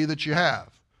mentality that you have.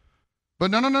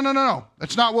 But no.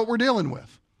 That's not what we're dealing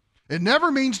with. It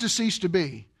never means to cease to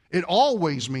be. It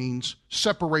always means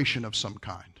separation of some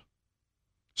kind.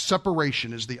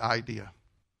 Separation is the idea.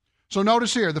 So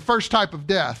notice here, the first type of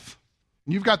death.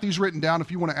 And you've got these written down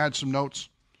if you want to add some notes.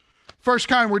 First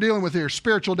kind we're dealing with here,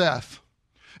 spiritual death.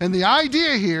 And the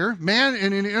idea here, man,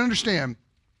 and understand,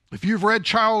 if you've read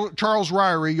Charles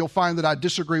Ryrie, you'll find that I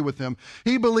disagree with him.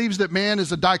 He believes that man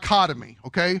is a dichotomy,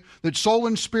 okay? That soul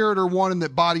and spirit are one and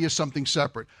that body is something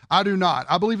separate. I do not.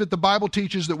 I believe that the Bible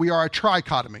teaches that we are a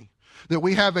trichotomy, that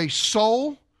we have a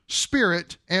soul,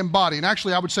 spirit, and body. And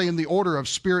actually, I would say in the order of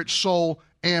spirit, soul,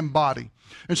 and body.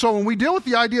 And so when we deal with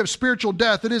the idea of spiritual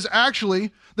death, it is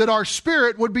actually that our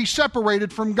spirit would be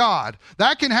separated from God.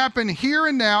 That can happen here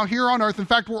and now, here on earth. In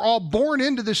fact, we're all born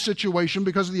into this situation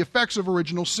because of the effects of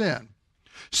original sin.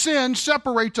 Sin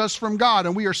separates us from God,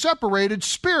 and we are separated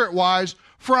spirit-wise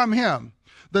from Him.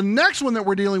 The next one that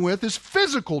we're dealing with is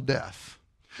physical death.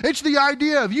 It's the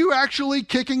idea of you actually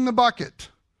kicking the bucket.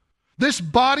 This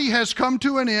body has come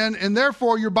to an end, and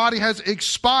therefore your body has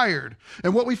expired.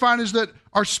 And what we find is that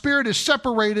our spirit is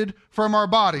separated from our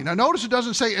body. Now notice it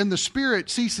doesn't say, and the spirit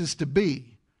ceases to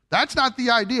be. That's not the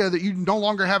idea that you no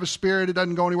longer have a spirit, it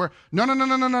doesn't go anywhere.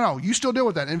 No. You still deal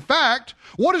with that. In fact,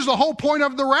 what is the whole point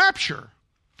of the rapture?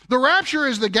 The rapture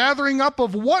is the gathering up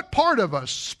of what part of us?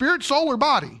 Spirit, soul, or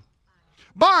body?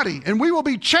 Body. And we will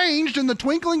be changed in the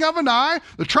twinkling of an eye.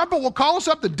 The trumpet will call us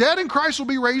up. The dead in Christ will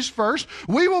be raised first.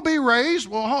 We will be raised.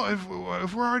 Well,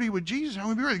 if we're already with Jesus, how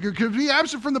will we be raised? Because be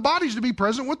absent from the bodies to be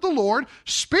present with the Lord,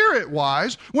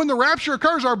 spirit-wise. When the rapture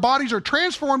occurs, our bodies are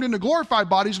transformed into glorified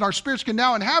bodies, and our spirits can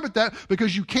now inhabit that,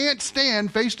 because you can't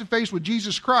stand face-to-face with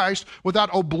Jesus Christ without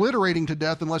obliterating to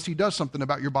death unless He does something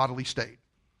about your bodily state.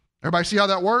 Everybody see how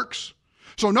that works?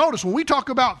 So notice, when we talk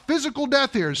about physical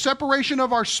death here, separation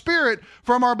of our spirit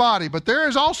from our body, but there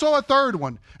is also a third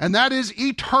one, and that is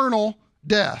eternal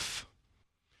death.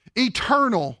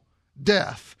 Eternal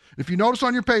death. If you notice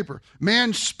on your paper,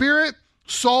 man's spirit,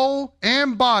 soul,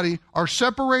 and body are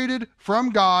separated from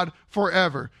God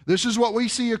forever. This is what we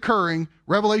see occurring,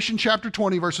 Revelation chapter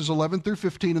 20, verses 11 through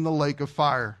 15 in the lake of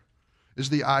fire is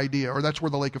the idea, or that's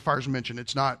where the lake of fire is mentioned.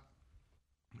 It's not,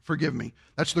 forgive me,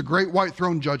 that's the great white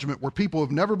throne judgment where people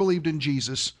have never believed in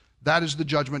Jesus. That is the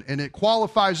judgment, and it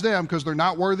qualifies them because they're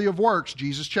not worthy of works.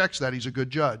 Jesus checks that. He's a good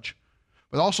judge.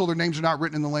 But also their names are not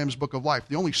written in the Lamb's book of life.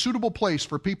 The only suitable place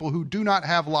for people who do not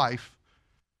have life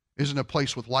is in a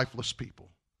place with lifeless people.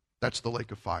 That's the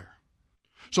lake of fire.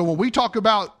 So when we talk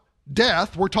about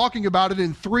death, we're talking about it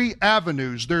in three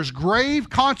avenues. There's grave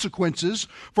consequences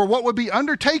for what would be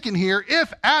undertaken here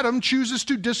if Adam chooses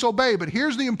to disobey. But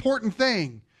here's the important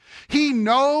thing. He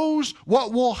knows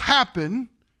what will happen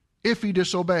if he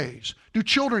disobeys. Do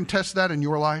children test that in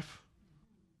your life?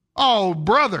 Oh,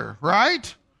 brother,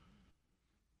 right?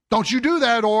 Don't you do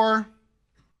that, or...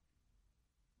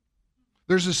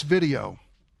 There's this video,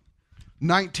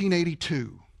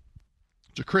 1982.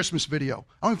 It's a Christmas video.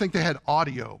 I don't think they had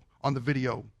audio on the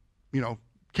video,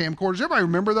 camcorders. Everybody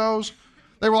remember those?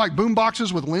 They were like boom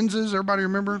boxes with lenses. Everybody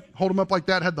remember? Hold them up like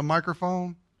that, had the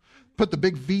microphone. Put the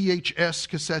big VHS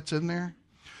cassettes in there.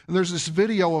 And there's this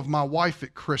video of my wife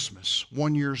at Christmas,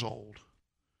 1 year old.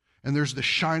 And there's the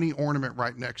shiny ornament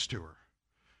right next to her.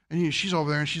 And she's over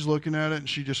there and she's looking at it and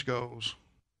she just goes.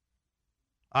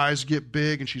 Eyes get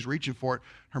big and she's reaching for it.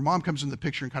 Her mom comes in the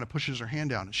picture and kind of pushes her hand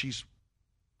down and she's,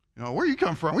 where you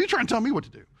come from? What are you trying to tell me what to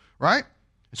do? Right?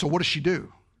 And so what does she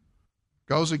do?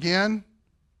 Goes again,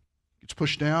 gets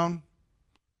pushed down,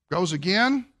 goes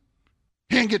again,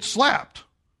 hand gets slapped,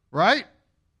 right?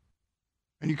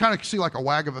 And you kind of see like a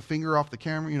wag of a finger off the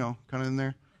camera, kind of in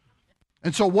there.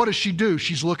 And so what does she do?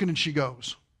 She's looking and she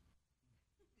goes.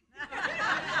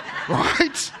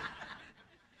 Right?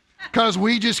 Because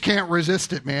we just can't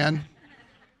resist it, man.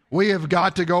 We have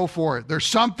got to go for it. There's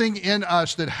something in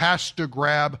us that has to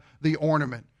grab the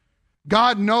ornament.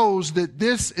 God knows that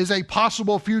this is a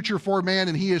possible future for man,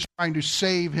 and he is trying to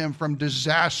save him from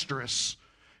disastrous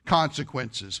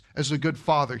consequences. As a good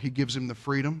father, he gives him the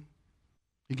freedom.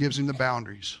 He gives him the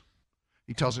boundaries.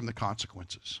 He tells him the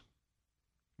consequences.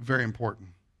 Very important.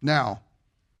 Now,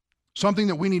 something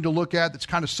that we need to look at that's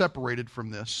kind of separated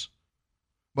from this,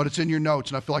 but it's in your notes,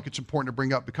 and I feel like it's important to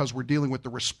bring up because we're dealing with the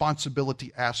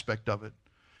responsibility aspect of it,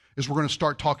 is we're going to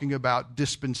start talking about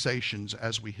dispensations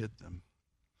as we hit them.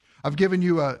 I've given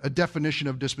you a definition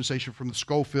of dispensation from the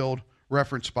Scofield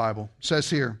Reference Bible. It says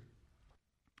here,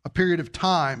 a period of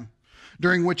time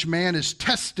during which man is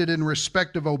tested in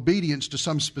respect of obedience to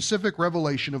some specific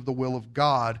revelation of the will of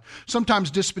God.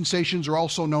 Sometimes dispensations are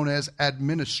also known as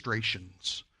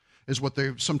administrations, is what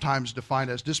they're sometimes defined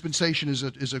as. Dispensation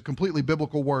is a completely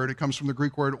biblical word. It comes from the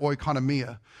Greek word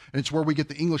oikonomia, and it's where we get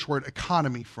the English word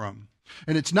economy from.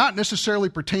 And it's not necessarily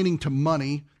pertaining to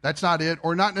money, that's not it,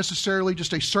 or not necessarily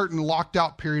just a certain locked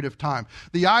out period of time.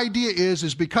 The idea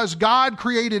is because God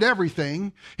created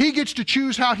everything, he gets to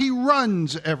choose how he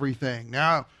runs everything.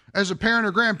 Now, as a parent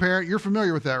or grandparent, you're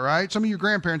familiar with that, right? Some of you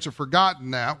grandparents have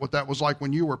forgotten that, what that was like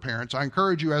when you were parents. I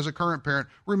encourage you as a current parent,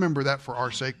 remember that for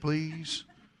our sake, please.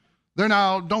 They're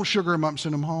now, don't sugar them up and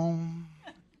send them home.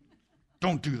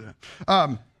 Don't do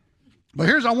that. But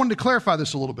I wanted to clarify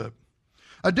this a little bit.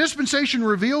 A dispensation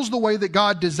reveals the way that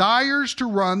God desires to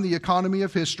run the economy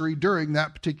of history during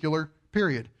that particular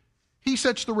period. He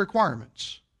sets the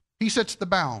requirements. He sets the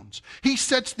bounds. He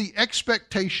sets the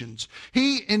expectations.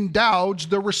 He endows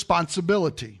the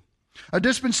responsibility. A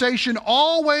dispensation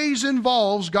always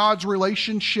involves God's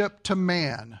relationship to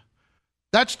man.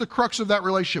 That's the crux of that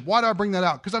relationship. Why do I bring that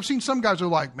out? Because I've seen some guys who are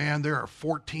like, man, there are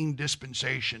 14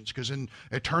 dispensations because in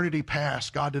eternity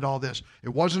past, God did all this. It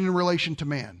wasn't in relation to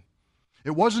man.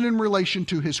 It wasn't in relation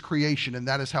to his creation, and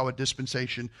that is how a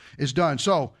dispensation is done.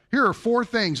 So here are 4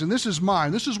 things, and this is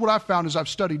mine. This is what I've found as I've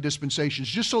studied dispensations,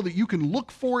 just so that you can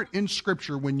look for it in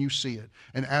Scripture when you see it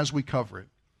and as we cover it.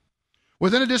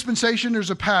 Within a dispensation, there's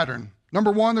a pattern.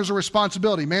 Number 1, there's a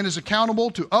responsibility. Man is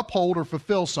accountable to uphold or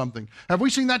fulfill something. Have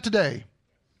we seen that today?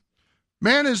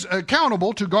 Man is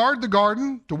accountable to guard the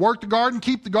garden, to work the garden,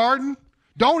 keep the garden.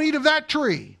 Don't eat of that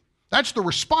tree. That's the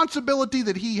responsibility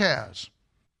that he has.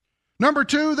 Number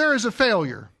 2, there is a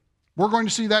failure. We're going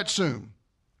to see that soon.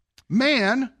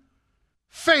 Man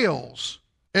fails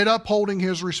at upholding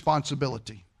his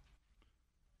responsibility.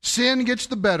 Sin gets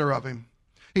the better of him.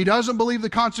 He doesn't believe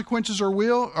the consequences are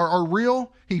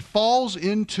real. He falls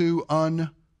into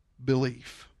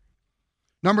unbelief.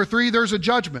 Number 3, there's a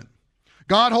judgment.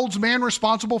 God holds man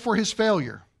responsible for his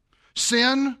failure.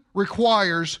 Sin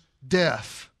requires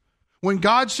death. When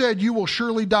God said, you will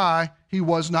surely die, he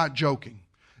was not joking.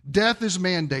 Death is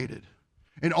mandated.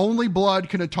 And only blood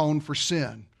can atone for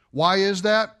sin. Why is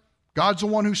that? God's the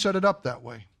one who set it up that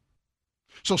way.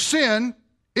 So sin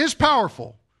is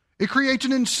powerful. It creates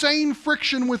an insane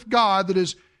friction with God that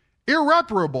is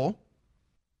irreparable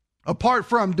apart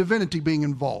from divinity being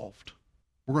involved.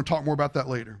 We're going to talk more about that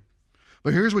later.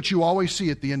 But here's what you always see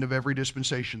at the end of every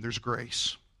dispensation. There's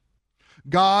grace.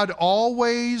 God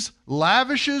always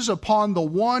lavishes upon the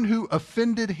one who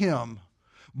offended him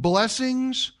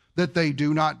blessings that they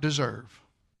do not deserve.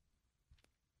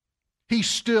 He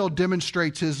still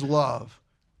demonstrates his love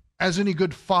as any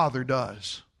good father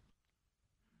does.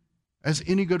 As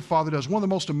any good father does. One of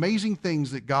the most amazing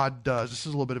things that God does, this is a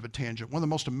little bit of a tangent, one of the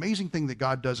most amazing things that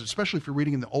God does, especially if you're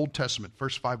reading in the Old Testament,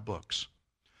 first 5 books.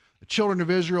 The children of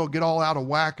Israel get all out of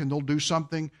whack and they'll do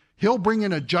something. He'll bring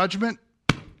in a judgment.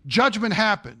 Judgment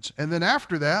happens. And then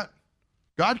after that,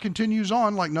 God continues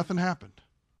on like nothing happened.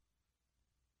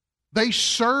 They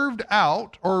served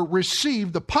out or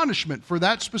received the punishment for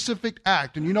that specific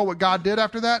act. And you know what God did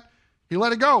after that? He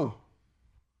let it go.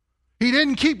 He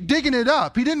didn't keep digging it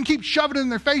up. He didn't keep shoving it in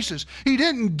their faces. He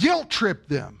didn't guilt trip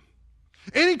them.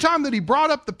 Anytime that he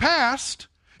brought up the past,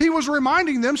 he was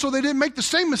reminding them so they didn't make the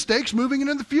same mistakes moving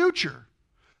into the future.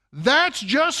 That's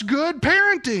just good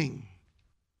parenting.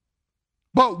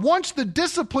 But once the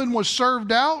discipline was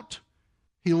served out,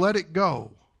 he let it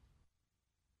go.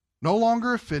 No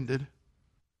longer offended,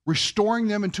 restoring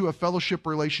them into a fellowship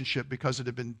relationship because it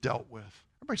had been dealt with.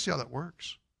 Everybody see how that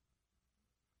works?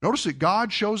 Notice that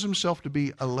God shows himself to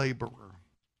be a laborer.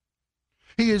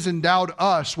 He has endowed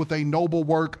us with a noble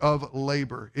work of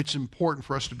labor. It's important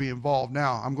for us to be involved.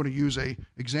 Now, I'm going to use an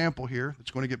example here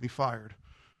that's going to get me fired.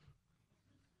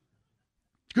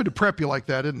 It's good to prep you like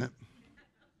that, isn't it?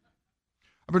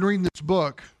 I've been reading this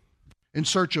book, In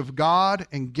Search of God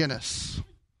and Guinness.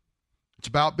 It's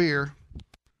about beer.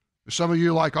 There's some of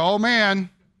you like, oh man,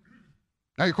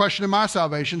 now you're questioning my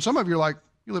salvation. Some of you are like,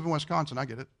 you live in Wisconsin, I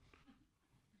get it.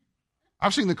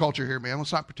 I've seen the culture here, man.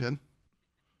 Let's not pretend.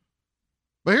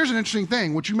 But here's an interesting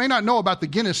thing. What you may not know about the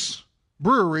Guinness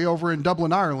Brewery over in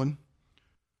Dublin, Ireland,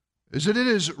 is that it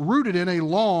is rooted in a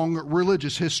long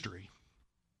religious history.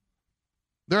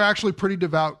 They're actually pretty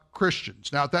devout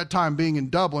Christians. Now, at that time, being in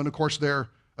Dublin, of course, they're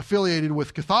affiliated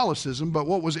with Catholicism, but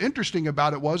what was interesting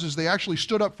about it was they actually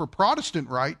stood up for Protestant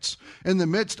rights in the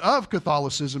midst of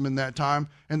Catholicism in that time,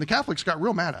 and the Catholics got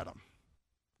real mad at them.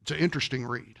 It's an interesting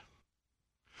read.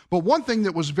 But one thing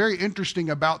that was very interesting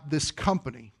about this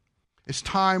company, as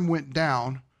time went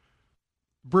down,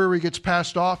 brewery gets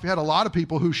passed off. You had a lot of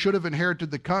people who should have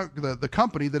inherited the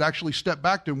company that actually stepped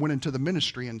back and went into the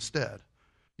ministry instead.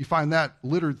 You find that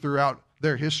littered throughout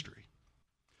their history.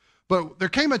 But there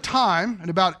came a time in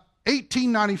about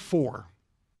 1894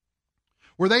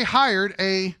 where they hired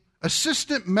an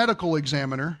assistant medical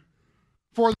examiner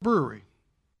for the brewery.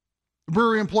 The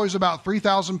brewery employs about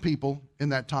 3,000 people in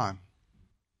that time.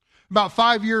 About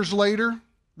 5 years later,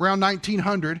 around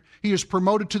 1900, he is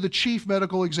promoted to the chief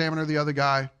medical examiner. The other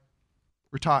guy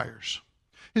retires.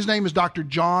 His name is Dr.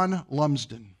 John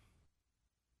Lumsden.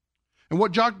 And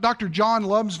what Dr. John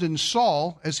Lumsden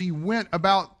saw as he went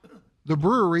about the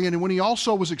brewery, and when he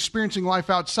also was experiencing life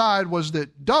outside, was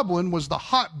that Dublin was the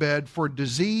hotbed for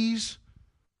disease,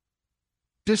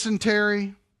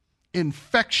 dysentery,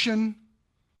 infection,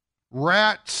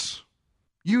 rats,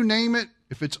 you name it.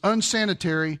 If it's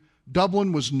unsanitary,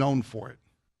 Dublin was known for it.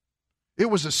 It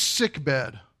was a sick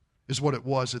bed, is what it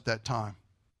was at that time.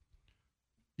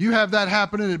 You have that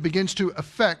happen, and it begins to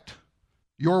affect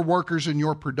your workers and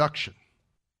your production.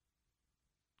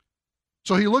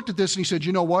 So he looked at this and he said,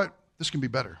 you know what? This can be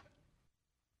better.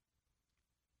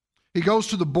 He goes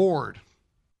to the board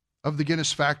of the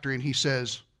Guinness factory and he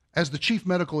says, as the chief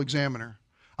medical examiner,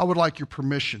 I would like your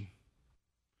permission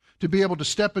to be able to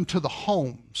step into the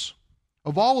homes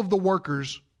of all of the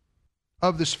workers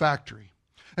of this factory.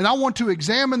 And I want to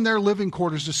examine their living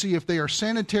quarters to see if they are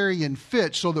sanitary and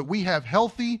fit so that we have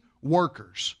healthy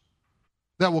workers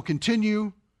that will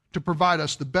continue to provide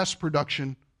us the best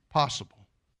production possible.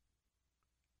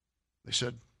 They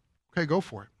said, okay, go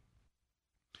for it.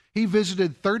 He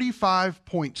visited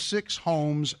 35.6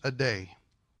 homes a day.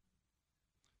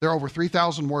 There are over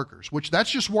 3,000 workers, which that's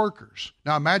just workers.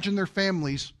 Now imagine their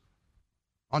families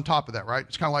on top of that, right?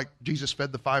 It's kind of like Jesus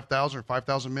fed the 5,000 or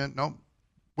 5,000 men. No,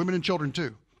 women and children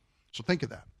too. So think of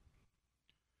that.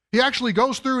 He actually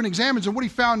goes through and examines, and what he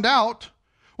found out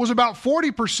was about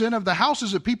 40% of the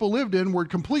houses that people lived in were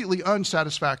completely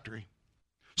unsatisfactory.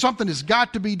 Something has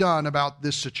got to be done about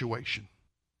this situation.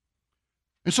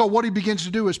 And so what he begins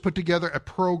to do is put together a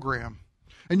program.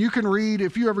 And you can read,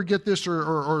 if you ever get this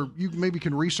or you maybe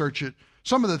can research it,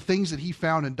 some of the things that he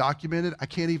found and documented, I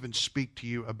can't even speak to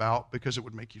you about because it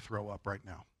would make you throw up right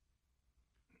now.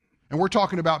 And we're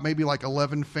talking about maybe like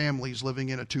 11 families living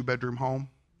in a 2-bedroom home,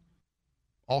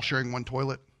 all sharing one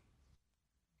toilet.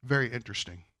 Very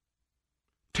interesting.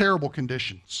 Terrible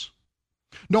conditions.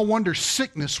 No wonder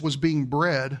sickness was being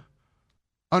bred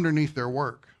underneath their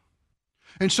work.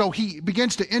 And so he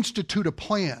begins to institute a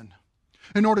plan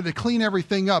in order to clean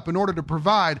everything up, in order to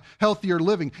provide healthier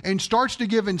living, and starts to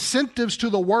give incentives to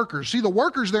the workers. See, the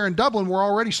workers there in Dublin were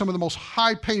already some of the most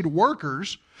high-paid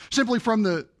workers simply from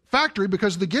the factory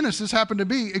because the Guinnesses happened to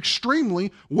be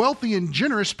extremely wealthy and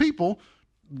generous people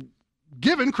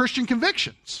given Christian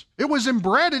convictions. It was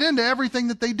embedded into everything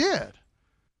that they did.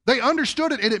 They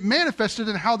understood it, and it manifested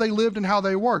in how they lived and how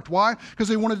they worked. Why? Because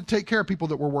they wanted to take care of people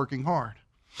that were working hard.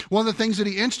 One of the things that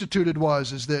he instituted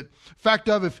is that fact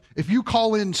of if you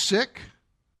call in sick,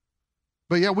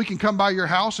 but yeah, we can come by your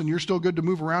house and you're still good to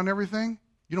move around and everything,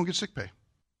 you don't get sick pay.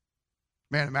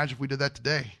 Man, imagine if we did that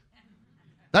today.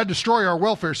 That'd destroy our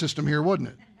welfare system here, wouldn't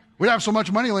it? We'd have so much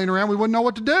money laying around we wouldn't know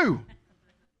what to do.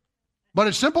 But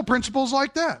it's simple principles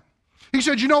like that. He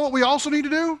said, you know what we also need to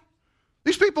do?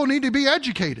 These people need to be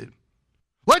educated.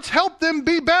 Let's help them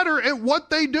be better at what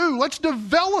they do. Let's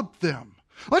develop them.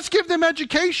 Let's give them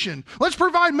education. Let's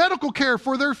provide medical care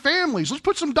for their families. Let's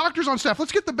put some doctors on staff.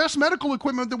 Let's get the best medical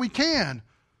equipment that we can.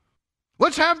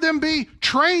 Let's have them be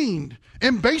trained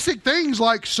in basic things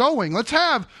like sewing. Let's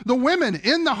have the women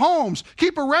in the homes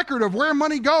keep a record of where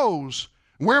money goes,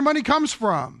 where money comes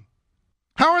from.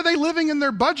 How are they living in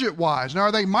their budget-wise? Now,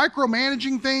 are they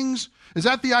micromanaging things? Is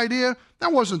that the idea?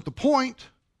 That wasn't the point.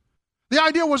 The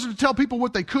idea wasn't to tell people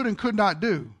what they could and could not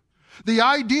do. The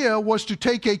idea was to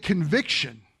take a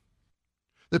conviction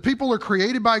that people are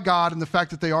created by God and the fact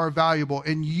that they are valuable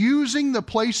and using the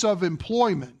place of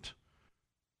employment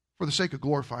for the sake of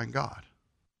glorifying God.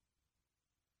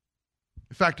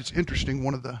 In fact, it's interesting.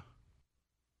 One of the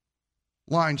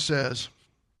lines says,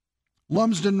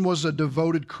 Lumsden was a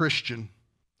devoted Christian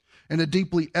and a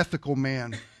deeply ethical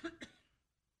man.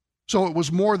 So it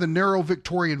was more than narrow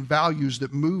Victorian values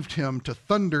that moved him to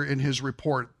thunder in his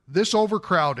report. This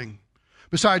overcrowding,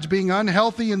 besides being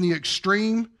unhealthy in the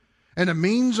extreme and a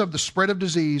means of the spread of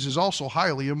disease, is also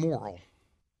highly immoral.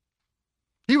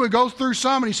 He would go through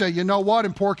some and he'd say, you know what,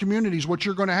 in poor communities, what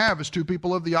you're going to have is two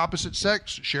people of the opposite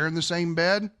sex sharing the same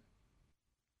bed.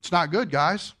 It's not good,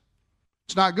 guys.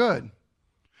 It's not good.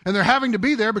 And they're having to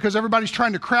be there because everybody's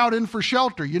trying to crowd in for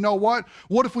shelter. You know what?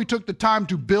 What if we took the time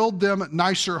to build them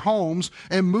nicer homes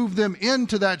and move them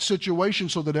into that situation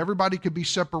so that everybody could be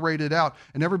separated out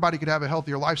and everybody could have a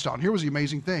healthier lifestyle? And here was the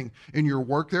amazing thing. In your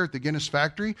work there at the Guinness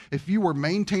factory, if you were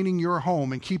maintaining your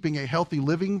home and keeping a healthy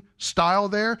living style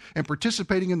there and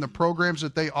participating in the programs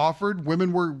that they offered,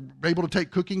 women were able to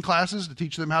take cooking classes to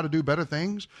teach them how to do better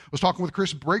things. I was talking with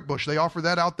Chris Breakbush. They offer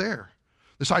that out there.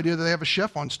 This idea that they have a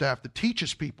chef on staff that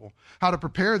teaches people how to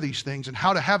prepare these things and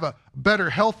how to have a better,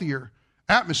 healthier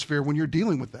atmosphere when you're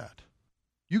dealing with that.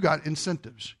 You got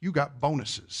incentives. You got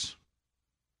bonuses.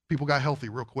 People got healthy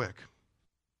real quick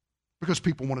because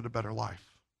people wanted a better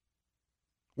life.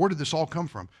 Where did this all come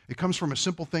from? It comes from a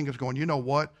simple thing of going, you know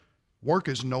what? Work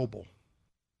is noble.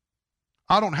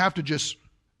 I don't have to just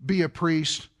be a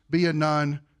priest, be a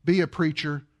nun, be a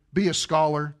preacher, be a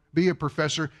scholar, be a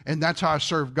professor, and that's how I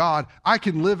serve God. I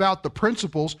can live out the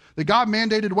principles that God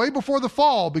mandated way before the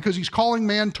fall because he's calling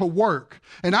man to work.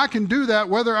 And I can do that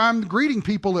whether I'm greeting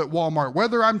people at Walmart,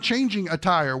 whether I'm changing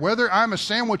attire, whether I'm a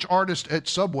sandwich artist at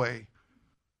Subway.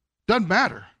 Doesn't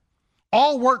matter.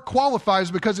 All work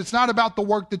qualifies because it's not about the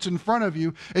work that's in front of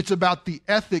you. It's about the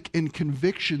ethic and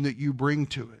conviction that you bring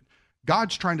to it.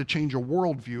 God's trying to change a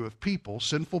worldview of people,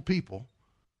 sinful people,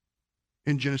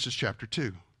 in Genesis chapter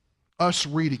 2. Us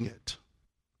reading it,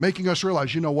 making us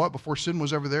realize, you know what, before sin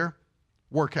was ever there,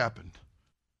 work happened.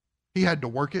 He had to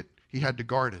work it. He had to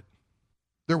guard it.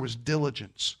 There was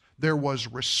diligence. There was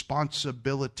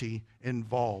responsibility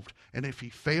involved. And if he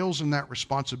fails in that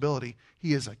responsibility,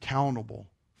 he is accountable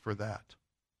for that.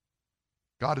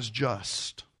 God is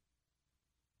just.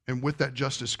 And with that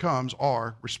justice comes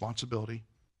our responsibility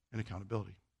and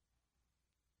accountability.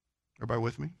 Everybody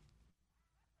with me?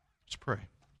 Let's pray.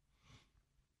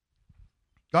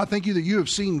 God, thank you that you have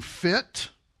seen fit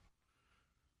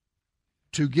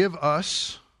to give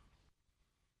us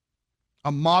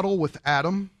a model with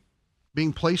Adam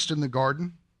being placed in the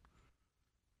garden,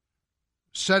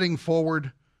 setting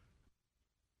forward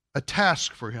a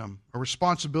task for him, a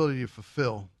responsibility to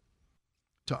fulfill,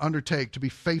 to undertake, to be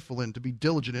faithful in, to be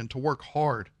diligent in, to work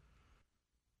hard,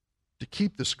 to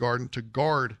keep this garden, to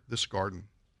guard this garden.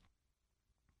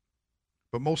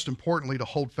 but most importantly, to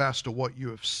hold fast to what you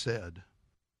have said.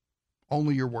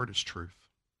 Only your word is truth.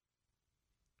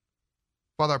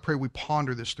 Father, I pray we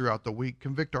ponder this throughout the week.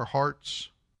 Convict our hearts.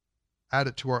 Add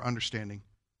it to our understanding.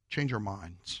 Change our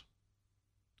minds.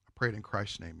 I pray it in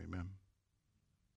Christ's name. Amen.